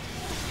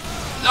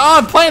 Oh,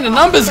 I'm playing a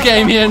numbers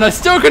game here and I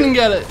still couldn't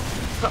get it.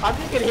 I'm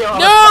just gonna heal other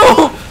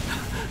No!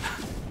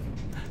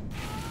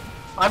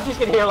 I'm just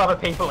gonna heal other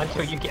people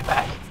until you get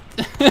back.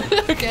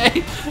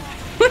 Okay.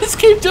 We'll just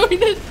keep doing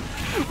it.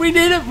 We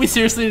need it. We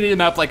seriously need a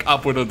map like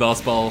Upward or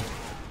Dust Bowl.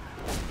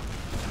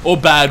 Or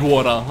Bad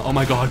Water. Oh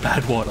my god,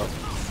 Bad Water.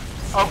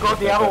 Oh god,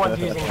 the other one's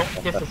using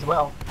this as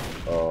well.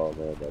 Oh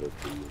man, that is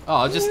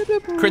Oh, just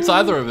crits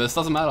either of us,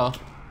 doesn't matter.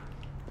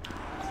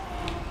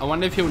 I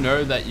wonder if he'll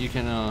know that you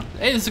can,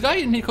 Hey, there's a guy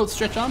in here called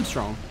Stretch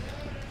Armstrong.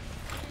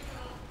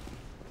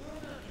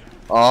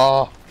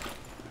 Oh,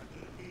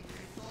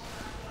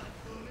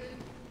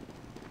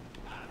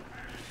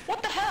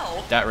 What the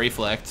hell? That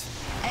reflect.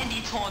 And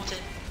he taunted.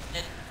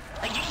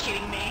 Are you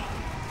kidding me?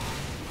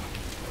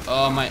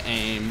 Oh, my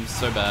aim,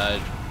 so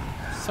bad.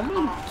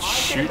 Someone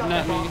shooting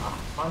at me?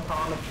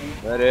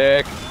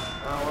 medic!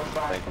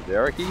 Thank you,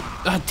 Derek-y.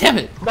 Oh, damn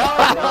it! No,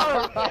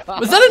 no!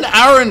 Was that an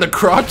arrow in the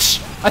crotch?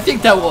 I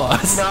think that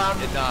was. No,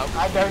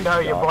 I don't know,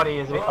 your body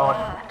is a bit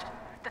odd.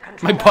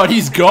 My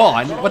body's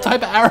gone. What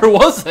type of arrow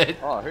was it?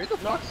 Oh, who the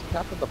fuck's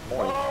tapping the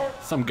point?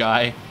 Some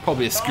guy,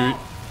 probably a scoot.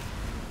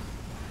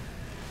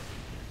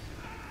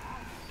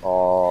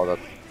 Oh,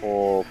 that's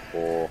poor.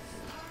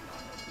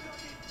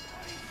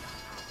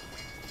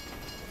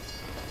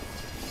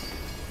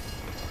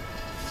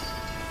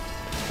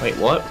 Wait,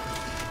 what?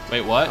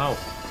 Wait, what? Oh.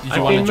 Did you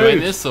I've want to been join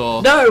moved. this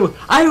or? No,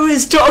 I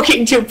was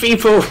talking to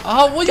people.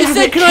 Oh, well, you Damn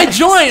said, it, can I Kaz.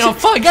 join? Oh,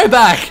 fuck, go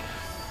back.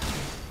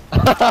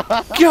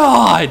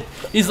 God.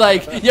 He's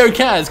like, yo,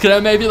 Kaz, can I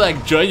maybe,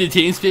 like, join your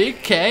TeamSpeak?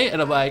 Okay. And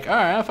I'm like,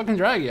 alright, I'll fucking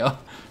drag you.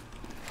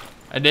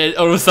 And then,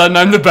 all of a sudden,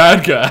 I'm the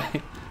bad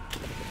guy.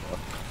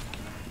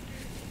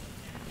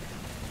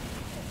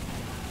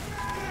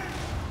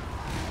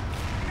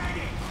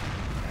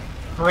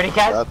 Ready,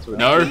 Kaz? That's what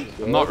No, it is.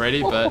 I'm not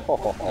ready, but,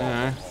 you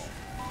know.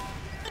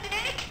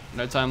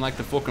 No time like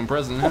the fucking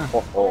present,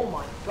 huh? Oh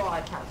my god,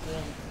 I can't see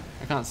anything.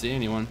 I can't see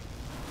anyone.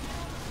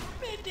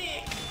 There's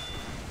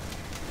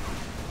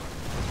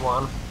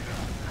one.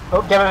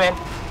 Oh, Gamma Man.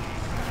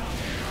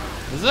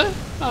 Is it?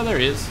 Oh, there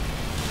he is.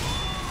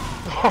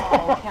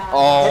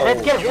 Oh,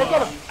 Let's get him, let's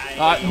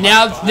get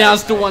him.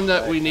 Now's the one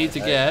that we need to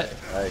get.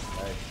 hey,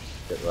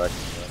 get right.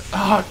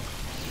 Oh,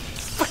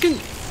 fucking.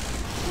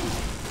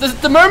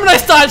 The moment I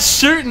start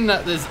shooting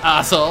at this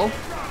asshole.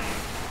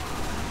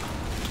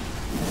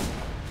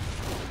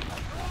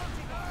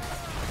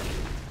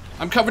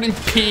 I'm covered in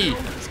pee.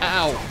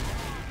 Ow.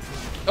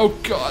 Oh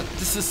god,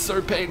 this is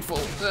so painful.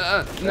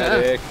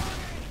 Medic.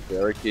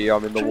 Jericho,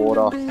 I'm in the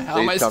water. How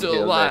am I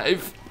still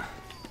alive?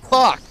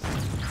 Fuck!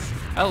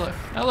 Hello,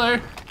 hello.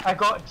 I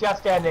got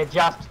just down there,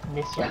 just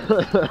missed you.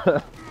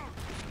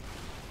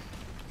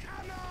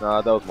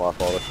 Nah, that was my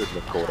fault. I shouldn't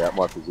have called out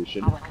my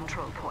position. Our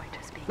control point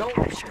is being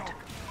captured.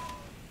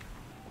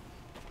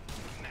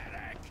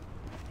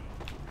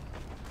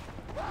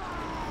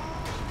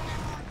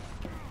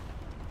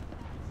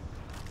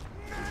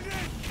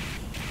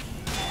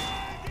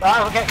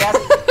 Oh, okay,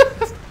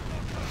 guys.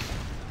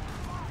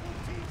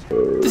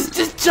 There's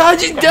just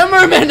charging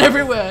demo men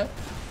everywhere.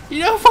 You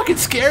know how fucking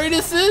scary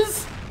this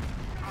is?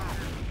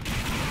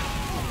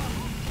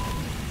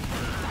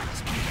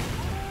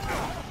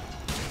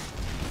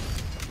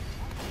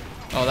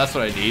 Oh, that's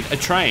what I need. A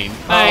train.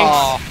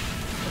 Thanks.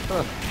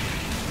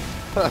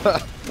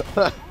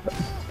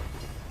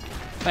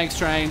 Thanks,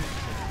 train.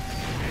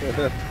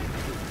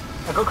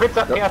 I got Critz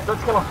up here,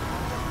 let's go on.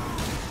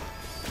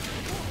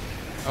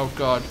 Oh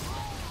god.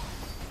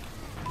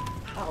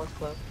 That was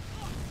close.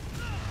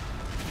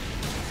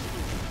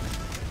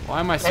 Why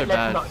am I so Let's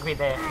bad? not be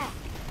there.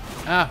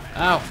 Ow,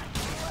 ow.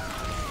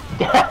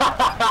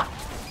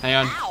 Hang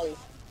on.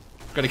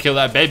 Gotta kill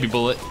that baby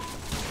bullet.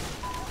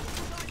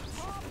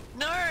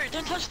 No,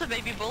 don't touch the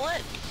baby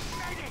bullet.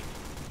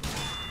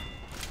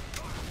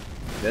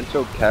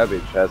 Mental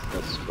Cabbage has an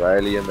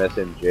Australian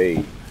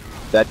SMG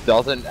that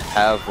doesn't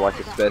have like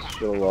a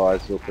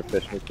specialized or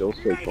professional kill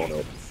streak on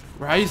it.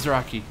 Rise,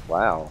 Rocky.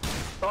 Wow.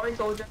 Sorry,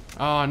 soldier.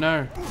 Oh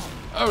no.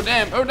 Oh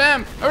damn, oh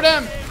damn, oh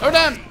damn, oh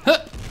damn. Huh.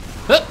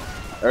 Huh.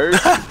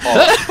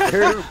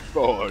 Oh,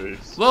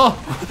 boys. Well,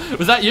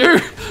 was that you?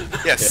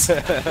 Yes.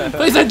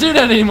 Please don't do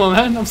that anymore,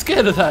 man. I'm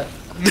scared of that.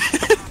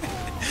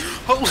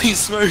 Holy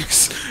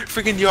smokes!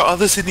 Friggin' your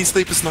other Sydney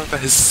Sleeper Sniper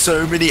has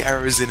so many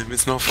arrows in him,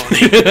 it's not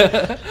funny.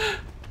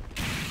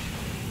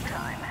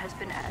 Time has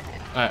been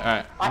added.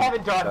 Alright. I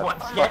haven't died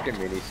once yet. Fucking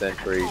mini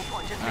sentry.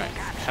 Alright,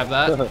 have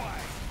that.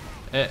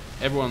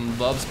 Everyone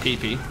loves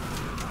pee-pee.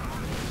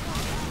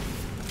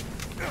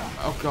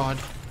 Oh god.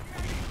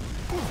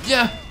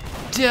 Yeah!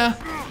 Yeah!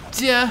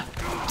 Yeah!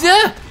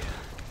 Yeah!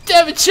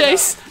 Damn it,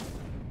 Chase!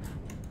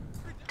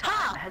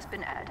 Time has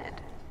been added.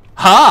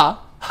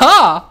 Ha!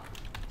 Ha!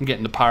 I'm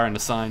getting the power and the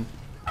sign.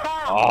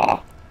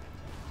 Ah.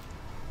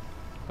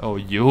 Oh,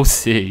 you'll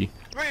see.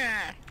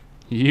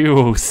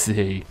 You'll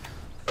see.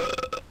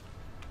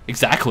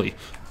 Exactly.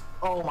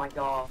 Oh my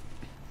god.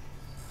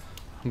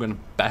 I'm gonna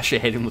bash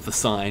your head in with the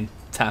sign.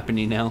 It's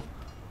happening now.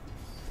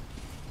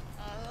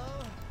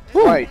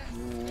 Wait.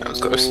 That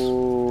was close.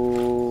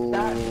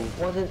 That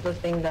wasn't the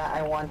thing that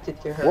I wanted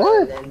to hurt.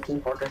 What? Then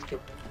Team Fortress 2.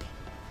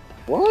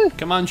 What?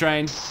 Come on,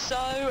 train.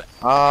 So,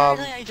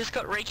 apparently I just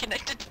got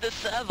reconnected to the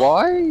server.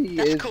 Why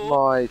That's is cool.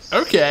 my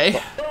Okay.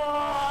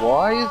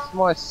 why is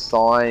my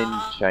sign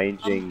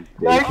changing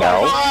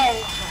decals?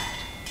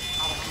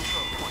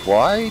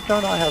 Why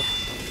don't I have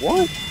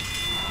what?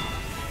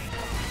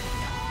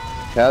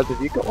 Kaz,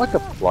 have you got like a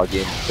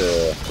plug-in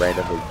to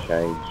randomly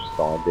change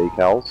sign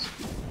decals?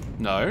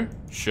 No.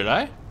 Should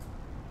I?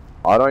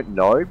 I don't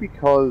know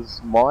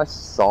because my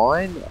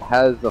sign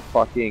has a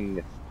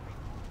fucking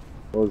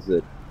what was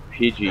it?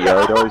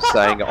 Pidgeotto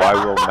saying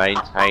I will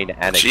maintain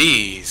anarchy.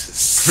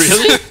 Jesus.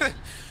 Really?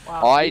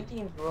 Wow, I- your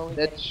team's really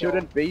That getting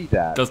shouldn't be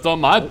that. That's not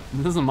my.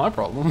 This isn't my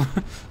problem.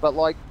 But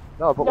like,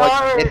 no, but No!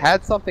 like, it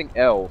had something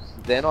else.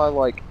 Then I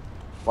like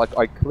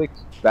I clicked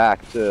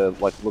back to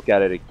like look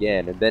at it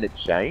again, and then it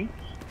changed.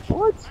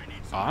 What?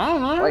 I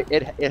don't know. Like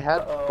it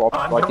had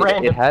I'm like it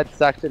random. had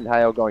Saxon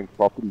Hail going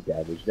property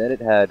damage. Then it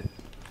had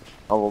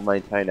I will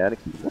maintain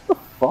anarchy. What the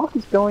fuck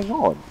is going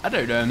on? I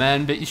don't know,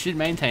 man. But you should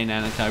maintain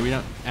anarchy. We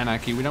don't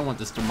We don't want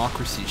this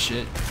democracy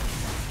shit.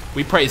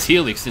 We praise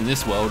Helix in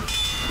this world.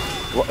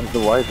 What, the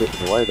way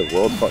the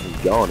world's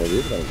fucking going, it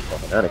is going to be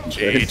fucking anarchy.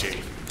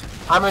 JJ.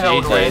 I'm an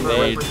old JJ Rainbow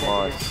made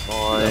My representative. What the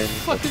sign.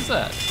 fuck is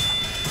that?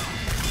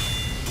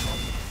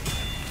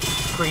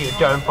 Screw your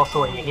dome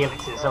fossil and your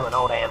helixes, I'm an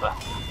old amber.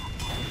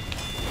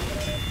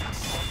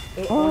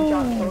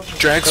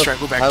 Drag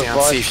Straggle back Have down,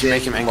 I see if you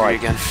make him been, angry like,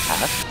 again.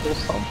 hacked or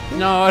something?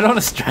 No, I don't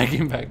want to drag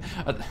him back.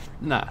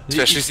 Nah.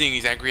 Especially seeing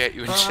he's angry at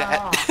you in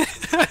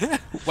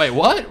chat. Wait,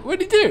 what?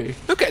 What'd he do?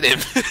 Look at him.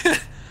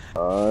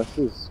 This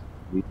is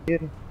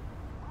weird.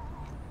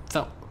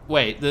 So,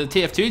 wait, the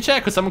TF2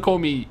 chat? Because someone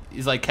called me,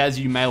 is like, Kaz,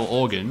 you male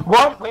organ.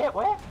 What? Where?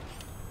 Or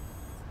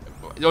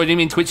do you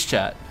mean Twitch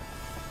chat?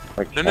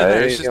 Okay, No,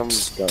 I'm it's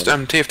just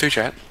going. TF2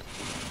 chat.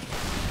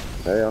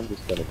 Okay, I'm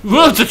just gonna.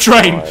 Whoa, it's a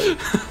train!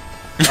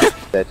 my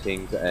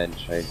settings and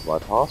change my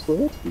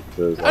password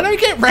because I don't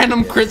get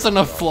random crits on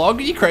a flog.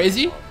 Are you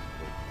crazy?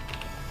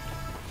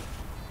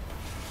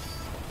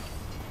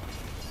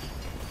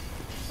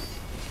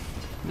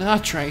 Ah,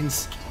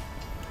 trains.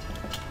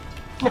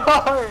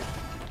 No!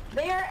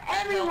 They're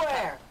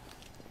everywhere!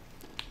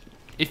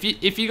 If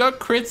you got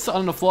crits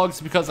on the flogs,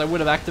 because I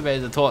would have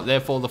activated the taunt,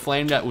 therefore the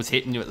flame that was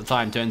hitting you at the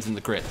time turns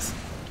into crits.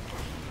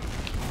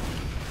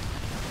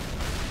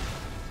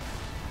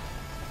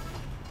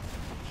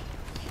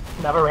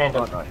 Another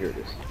random. Oh, no, here it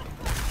is.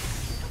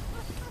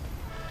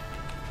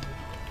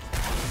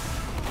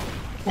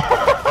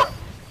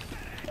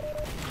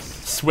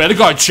 Swear to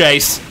God,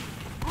 Chase.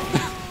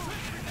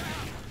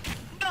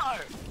 No!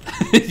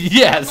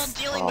 Yes.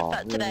 I'm not dealing with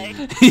that today.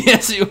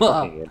 Yes, you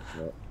are. Fucking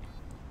internet.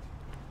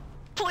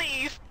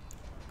 Please!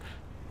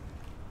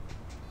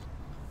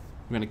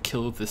 I'm gonna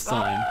kill it this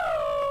time.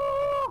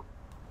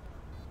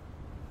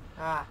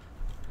 Ah.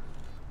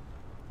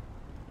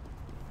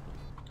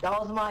 That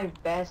was my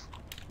best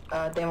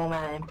demo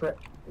man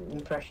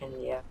impression,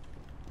 yeah.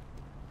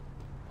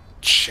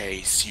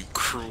 Chase, you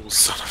cruel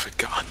son of a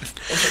gun.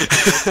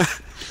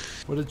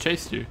 What did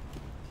Chase do?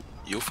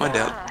 You'll find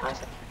out.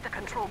 The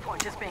control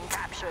point is being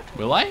captured.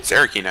 Will I?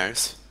 Zareki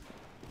knows.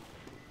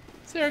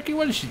 Saraki,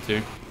 what did she do?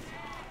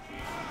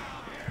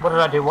 What did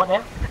I do? What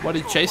now? What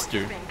did Chase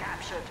do?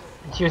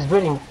 She was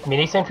building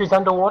mini sentries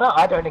underwater?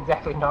 I don't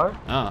exactly know.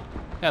 Oh,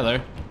 hello.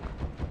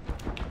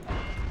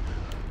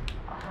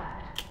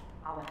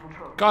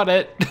 Got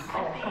it.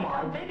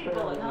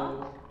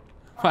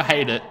 I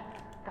hate it.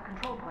 The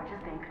control point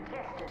is being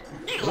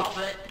contested. You love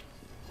it!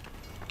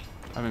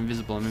 I'm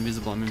invisible, I'm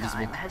invisible, I'm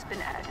invisible. Time has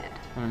been added.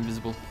 I'm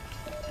invisible.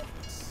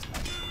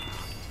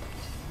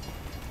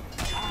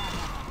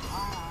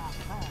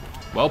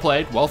 Well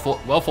played, well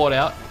fought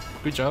out.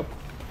 Good job.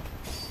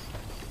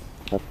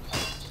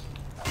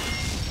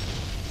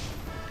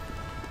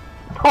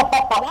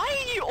 Why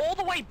are you all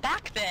the way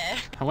back there?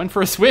 I went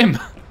for a swim.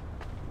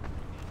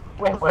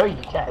 Where were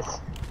you guys?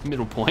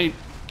 Middle point.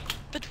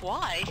 But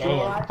why?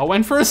 Damn. I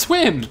went for a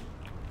swim.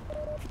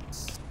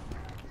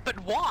 But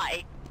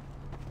why?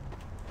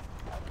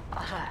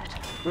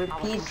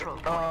 Repeat,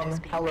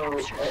 hello,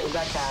 is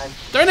that Cat?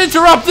 Don't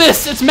interrupt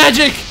this. It's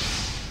magic.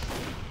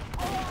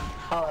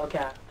 Hello,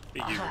 Cat.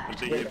 You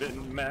believe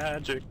in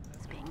magic.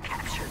 It's being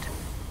captured.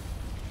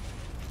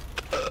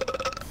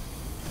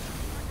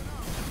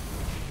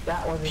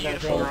 That wasn't the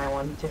thing I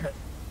wanted to hear.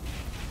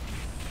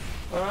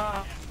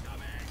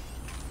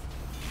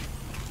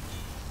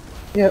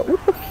 Yeah,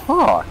 what the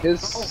fuck?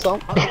 Is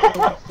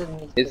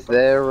something? Is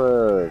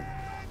there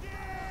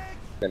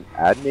an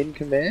admin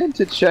command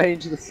to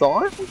change the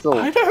signs? Or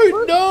I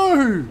don't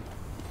know.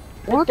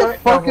 what I the don't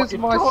fuck know is what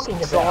my you're talking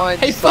about. sign?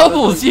 Hey,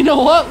 Bubbles, you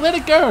know what? Let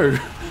it go.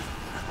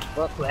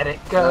 Let it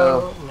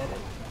go. Let it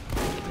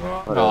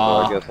I don't know,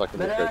 Aw. I guess I can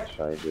just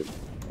go change it.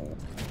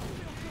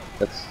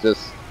 That's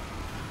just...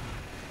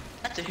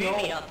 That's a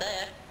hoomie out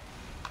there.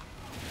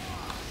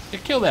 Yeah,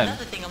 kill them.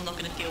 Another thing I'm not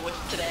gonna deal with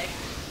today.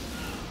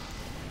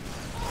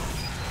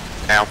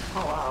 Ow.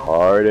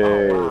 Party!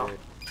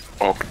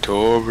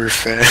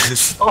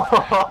 Oktoberfest.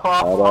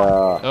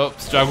 Ta-da. Oh,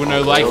 struggle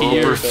no like you.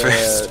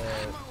 Oktoberfest.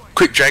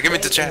 Quick, drag him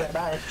into chat.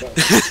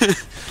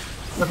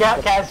 Look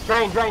out, guys!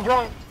 Drain, drain,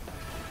 drain!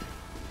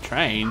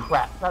 Train?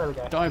 Right, there we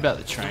go. Don't worry about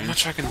the Not train.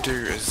 much I can do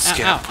is Ow,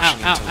 get ow, out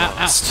pushing ow, into ow, ow,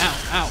 last.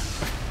 ow, ow.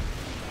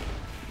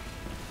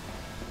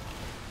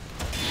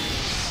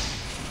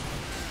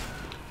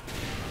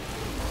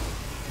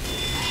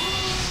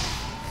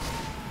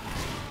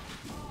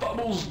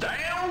 Bubbles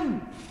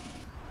down!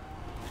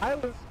 I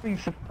was being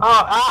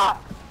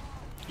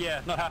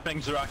Yeah, not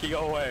happening, Zaraki,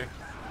 go away.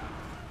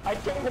 I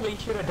definitely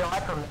should have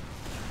died from it.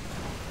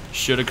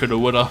 Shoulda, coulda,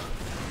 woulda.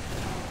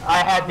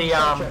 I had the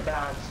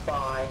Bad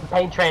spy.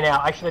 pain train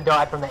out. I should have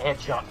died from the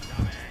headshot.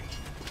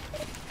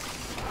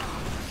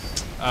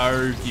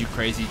 Oh, you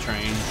crazy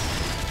train.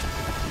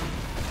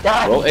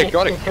 Well, it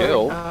got a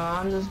kill.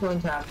 I'm just going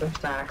to have to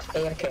stacks.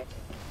 AFK.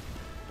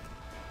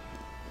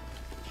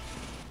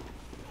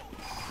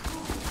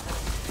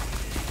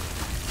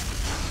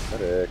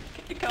 Medic.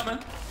 Keep coming.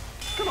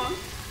 Come on.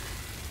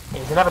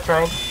 Here's another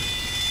train.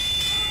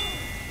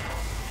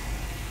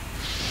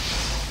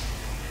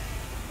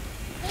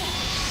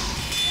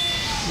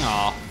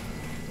 Aw.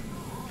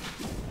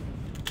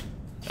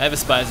 I have a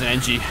Spires and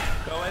NG.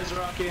 Go away,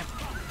 Zaraki.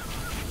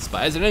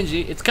 Spires and NG,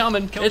 it's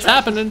coming. Kill It's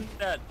Travis. happening.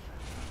 Dead.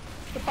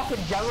 The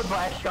fucking juggled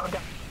by a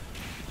shotgun.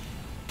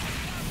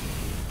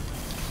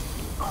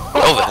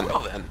 Well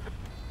then.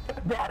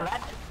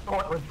 That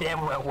thought was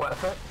damn well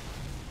worth it.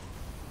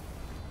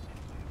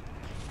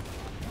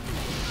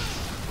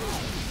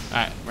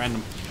 Alright,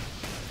 random.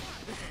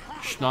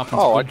 Sniping's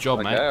Oh, good job,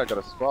 okay, mate. I got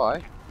a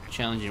spy.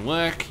 Challenging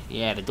work.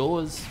 Yeah, the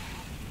doors.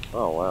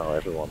 Oh wow,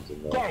 everyone's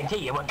in there. Guarantee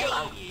you won't go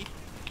out. Hey!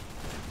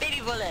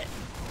 Baby bullet!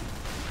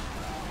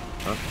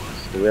 Huh?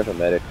 Do we have a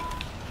medic?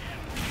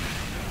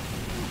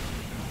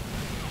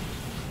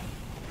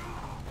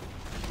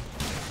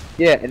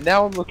 Yeah, and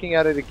now I'm looking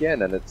at it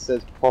again and it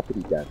says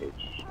property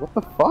damage. What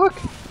the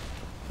fuck?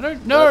 I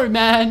don't know,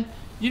 man.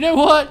 You know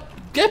what?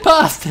 Get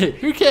past it.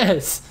 Who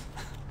cares?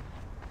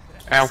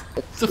 Ow.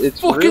 It's a It's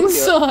fucking really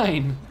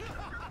sign.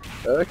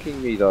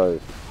 irking me though.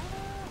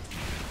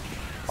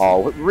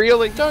 Oh,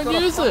 really? Don't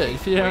use it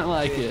if you don't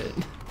like it.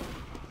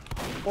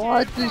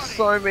 Why do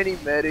so many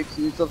medics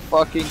use a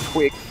fucking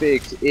quick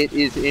fix? It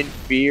is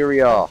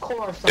inferior.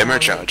 Demo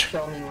charge.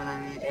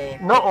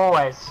 Not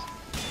always.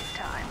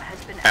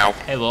 Ow.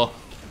 Hey, Law.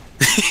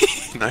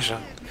 Nice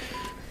shot.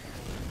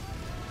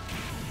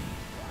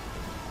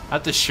 I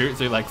had to shoot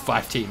through like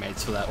 5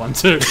 teammates for that one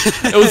too.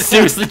 It was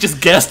seriously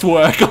just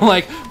guesswork. I'm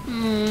like,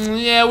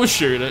 yeah, we'll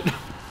shoot it.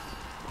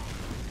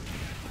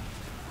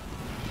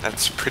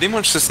 That's pretty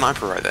much the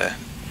sniper right there.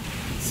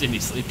 Sydney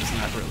Sleepy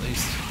Sniper at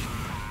least.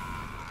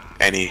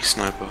 Any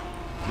sniper.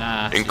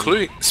 Nah.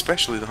 Including,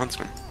 especially the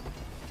huntsman.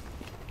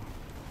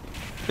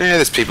 Yeah,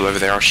 there's people over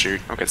there, I'll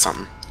shoot. I'll get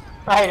something.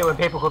 I hate it when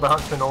people call the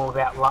huntsman all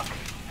about luck.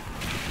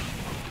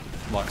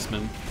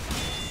 Lucksman.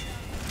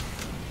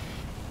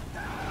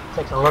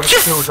 Takes a lot of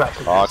skill to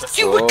actually use it.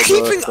 You were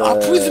keeping up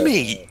with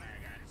me!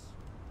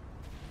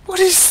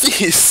 What is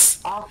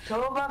this?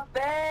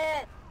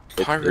 Oktoberfest!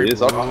 It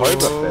is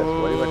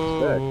Oktoberfest, what do you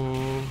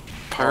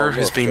expect? Pyro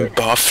has been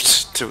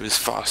buffed to as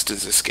fast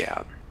as a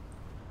scout.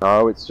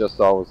 No, it's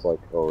just I was like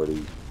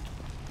already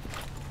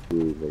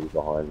me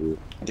behind you.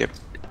 Yep,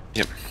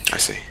 I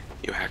see.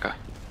 You hacker.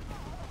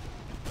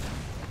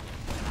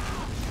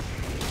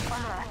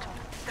 Alert.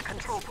 The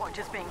control point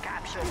is being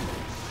captured.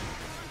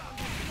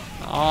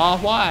 Aw,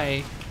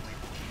 why?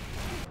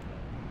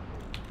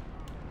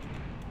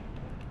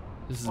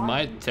 This is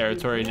my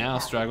territory now,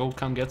 Straggle.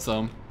 Come get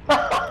some. Time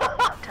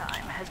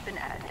has been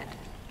added.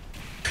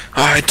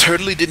 I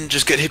totally didn't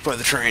just get hit by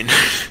the train.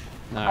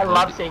 No, I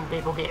love seeing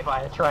people get hit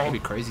by a That'd train. be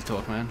crazy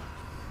talk, man.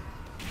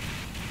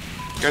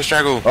 Go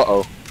Straggle!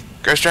 Uh-oh.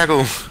 Go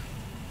Straggle!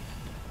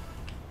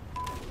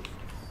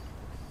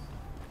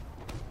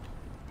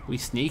 We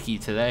sneaky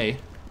today.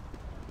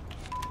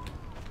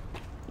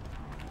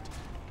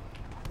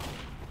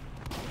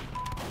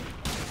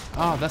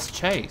 Oh, that's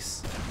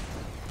Chase.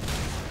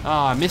 Oh,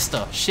 I missed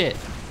her. Shit.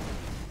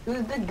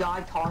 Who's the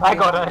guy talking? I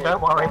got her,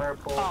 don't worry.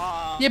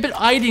 Yeah, but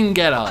I didn't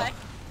get her.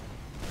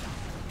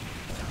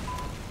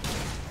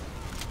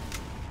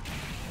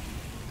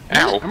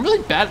 Ow. I'm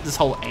really bad at this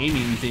whole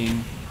aiming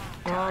thing.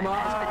 Time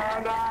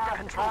has been added. The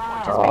control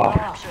point is being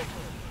captured.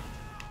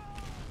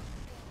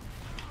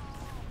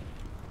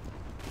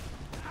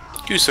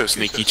 You so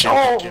sneaky,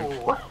 champ.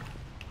 Oh!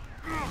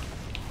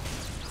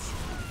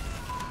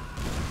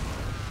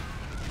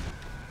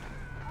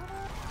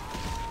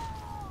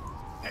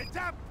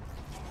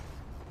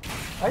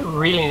 I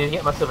really need to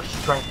get myself a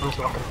strength boost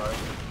locking mode.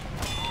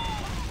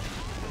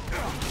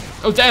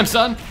 Oh, damn,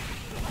 son.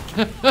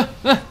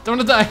 Don't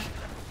wanna die.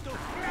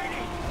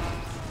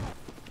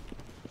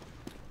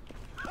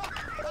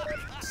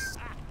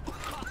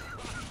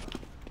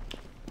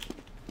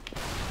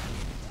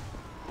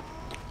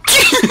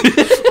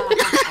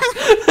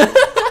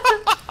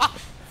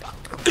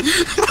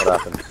 What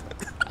happened?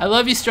 I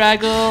love you,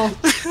 Straggle.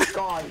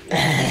 God.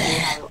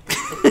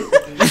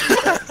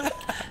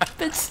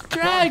 But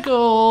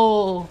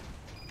Straggle.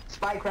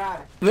 Spike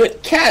crab.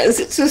 But Kaz,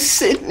 it's a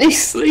Sydney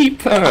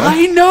sleeper.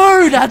 I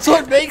know. That's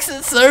what makes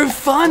it so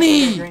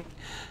funny.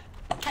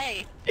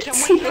 Hey,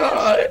 It's can we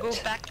not. Straggle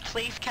back,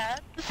 please,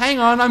 Cat? Hang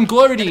on, I'm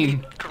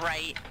gloating.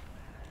 Great.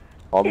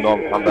 I'm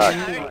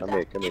back. Come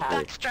here.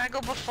 Back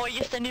Straggle before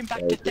you send him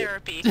back to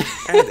therapy.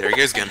 Hey, there he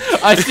goes again.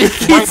 I think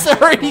he's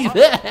already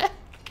there.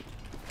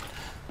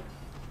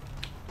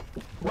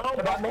 No,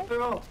 bad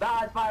Spyro.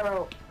 Bad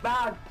Spyro.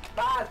 Bad.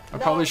 I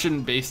probably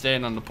shouldn't be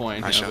staying on the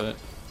point I here, shall.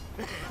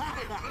 but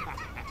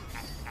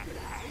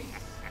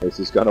This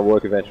is gonna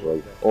work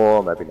eventually.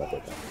 Or maybe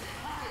not.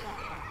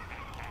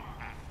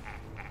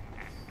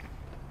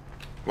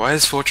 Why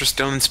is Fortress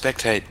still in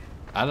spectate?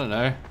 I don't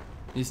know.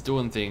 He's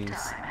doing things.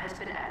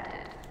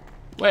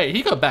 Wait,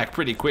 he got back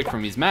pretty quick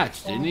from his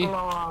match, didn't he?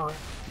 Yeah,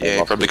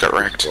 he probably got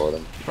wrecked.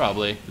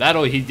 Probably. That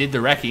or he did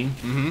the wrecking.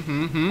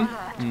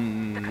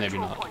 Maybe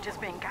not. Point is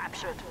being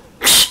captured.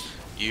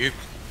 You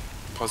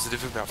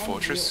positive about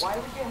Fortress? Why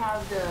would you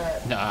have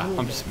the... Nah,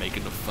 I'm just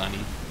making it funny.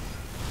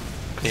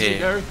 Yeah. You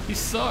know, he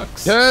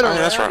sucks. Turn Oh,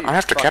 that's around, right. I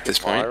have to cap this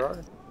fucking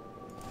point.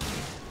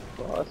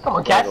 pyro. Come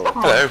on, Cat, stop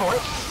my Hello.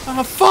 point.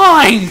 Oh,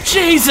 fine!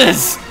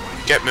 Jesus!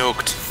 Get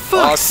milked.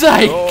 Fuck's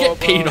sake! Get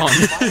peed on.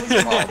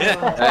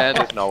 And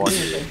there's no one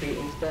here.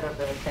 Instead of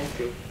the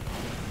sentry.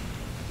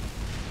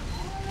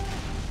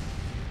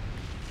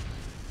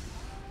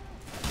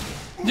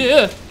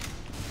 Yeah.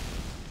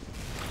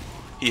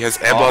 He has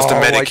air blast Oh,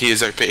 medic, like- he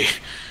is OP.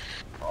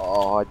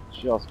 Oh, I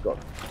just got...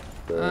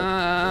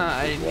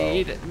 I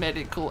need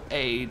medical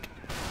aid.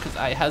 Because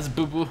I has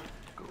boo-boo.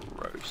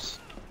 Gross.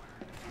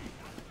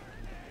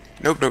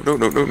 Nope.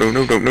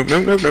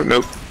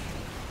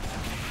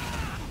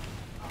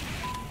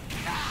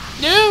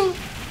 No!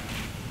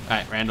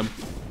 Alright, random.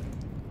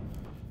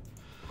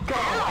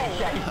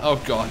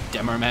 Oh god,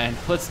 demo man.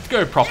 Let's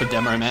go proper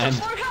demo man.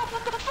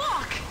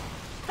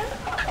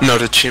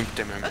 Not a chimp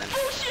demo man.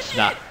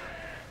 Nah.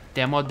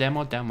 Demo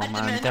man.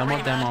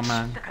 Demo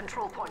man. The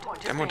control point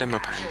is Demo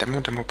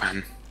pan. Demo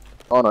pan.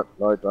 Oh no,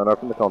 no, don't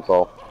open the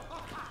console.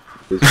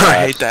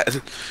 I hate that.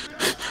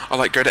 I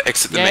like go to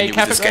exit the Yeah, menu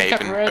cap with it red, escape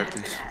cap it and red.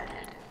 open.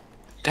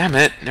 Damn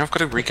it! Now I've got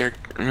to re-go.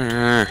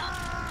 alert.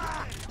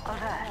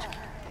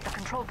 The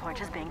control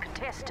point is being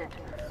contested.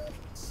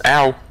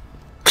 Ow!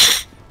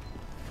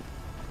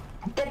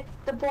 Get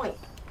the point.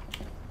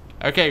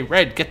 Okay,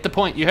 Red, get the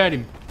point. You heard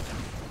him.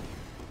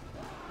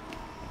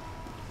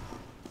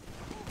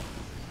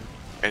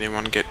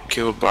 Anyone get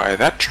killed by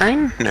that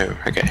train? No.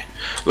 Okay.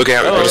 Look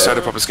out! We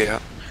decided to pop a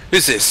scout.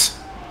 Who's this?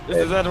 This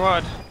is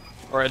Edward.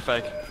 Or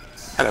Edfake.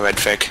 Hello,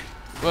 Edfek.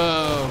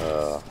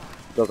 Whoa.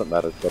 Doesn't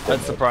matter.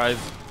 That's surprise.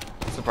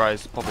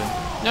 Surprise. Pop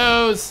in.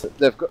 Nose.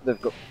 They've got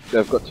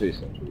 2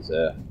 sentries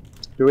there.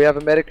 Do we have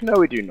a medic? No,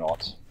 we do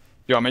not.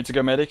 You want me to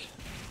go medic?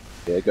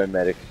 Yeah, go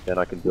medic. Then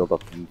I can build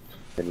up.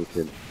 Then you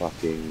can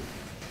fucking.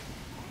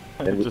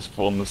 Just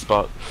fall on the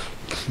spot.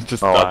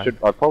 Just Oh, die.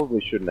 I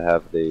probably shouldn't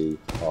have the.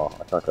 Oh,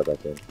 I can't go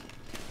back in.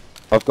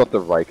 I've got the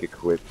rake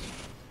equipped.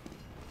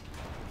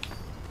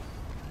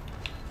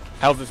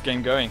 How's this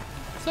game going?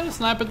 Is that a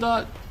sniper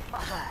dot?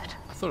 Alert.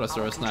 I thought I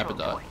saw a sniper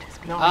dot.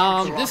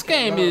 No, This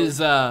game is,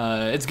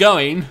 it's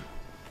going.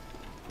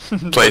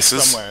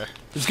 Places. Somewhere.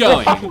 It's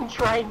going. Fucking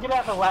train, get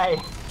out of the way.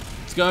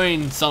 It's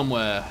going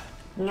somewhere.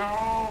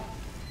 No.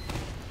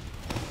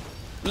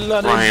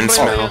 Bloody Ryan brilliant.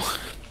 smell.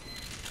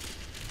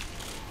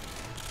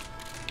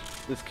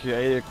 This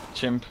creative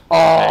chimp.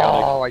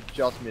 Oh, I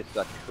just missed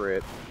that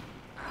crit.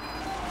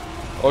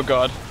 Oh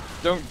god.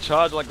 Don't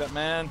charge like that,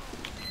 man.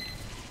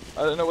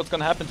 I don't know what's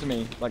gonna happen to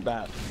me like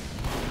that.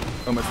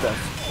 Almost dead.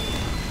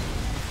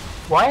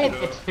 Why are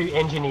there 2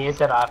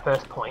 engineers at our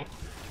first point?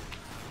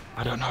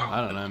 I don't know.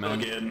 I don't know, man.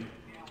 Again.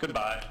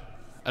 Goodbye.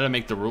 I don't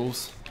make the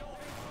rules.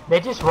 They're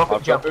just rocket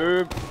I've got jumping.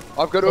 oomph.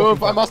 I've got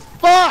oomph. I must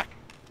fuck.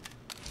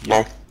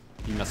 Well,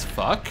 You must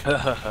fuck.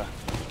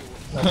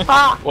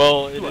 Fuck!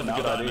 Well, it is a now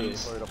good idea,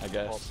 diamonds. I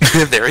guess.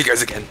 there he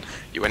goes again.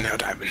 You are now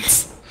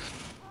diamonds.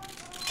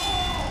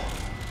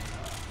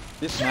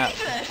 This map.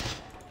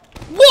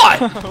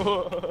 What? I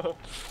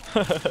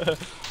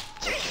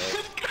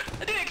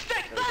didn't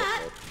expect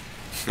that!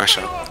 Nice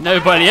shot.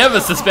 Nobody ever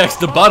suspects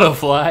the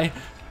butterfly.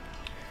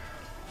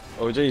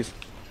 Oh jeez.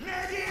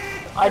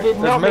 I did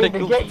not mean to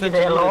medical get you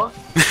there, Law.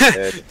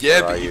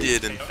 Yeah, Where are but you you?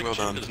 did, and well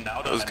done.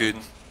 That was good.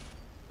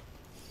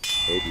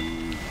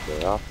 Eddie,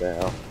 they're up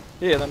now.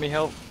 Here, let me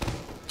help.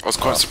 I was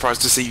quite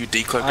surprised to see you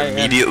decloak I am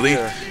immediately,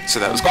 here. so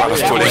that was quite a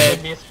That footing. was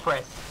a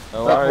mispress.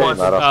 Oh, That alright. was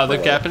Matter. Oh,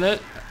 they're capping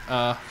it?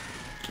 I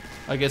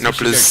guess we Nope,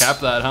 should go please. cap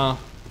that, huh?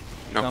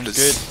 Nope, Sounds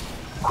this-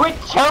 Quit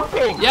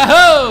jumping!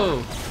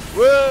 Yahoo!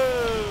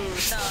 Whoa!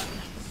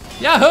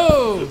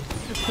 Yahoo!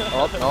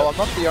 Oh, no, I'm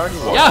not the only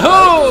one.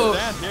 Yahoo!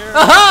 Stand here.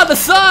 Aha, the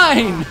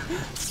sign!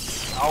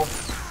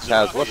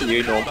 Kaz, what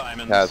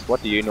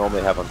do you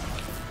normally have on?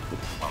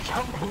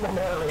 Jumping in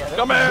earlier.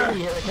 Come here!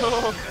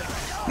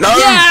 No!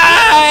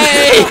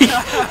 Yay!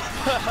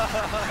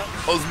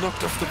 I was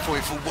knocked off the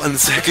point for 1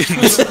 second.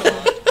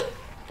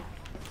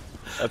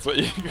 That's what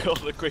you call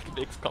the quick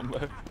fix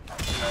combo.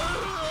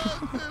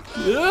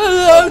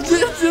 I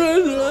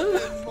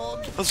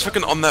was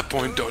fucking on that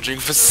point dodging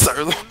for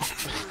so long.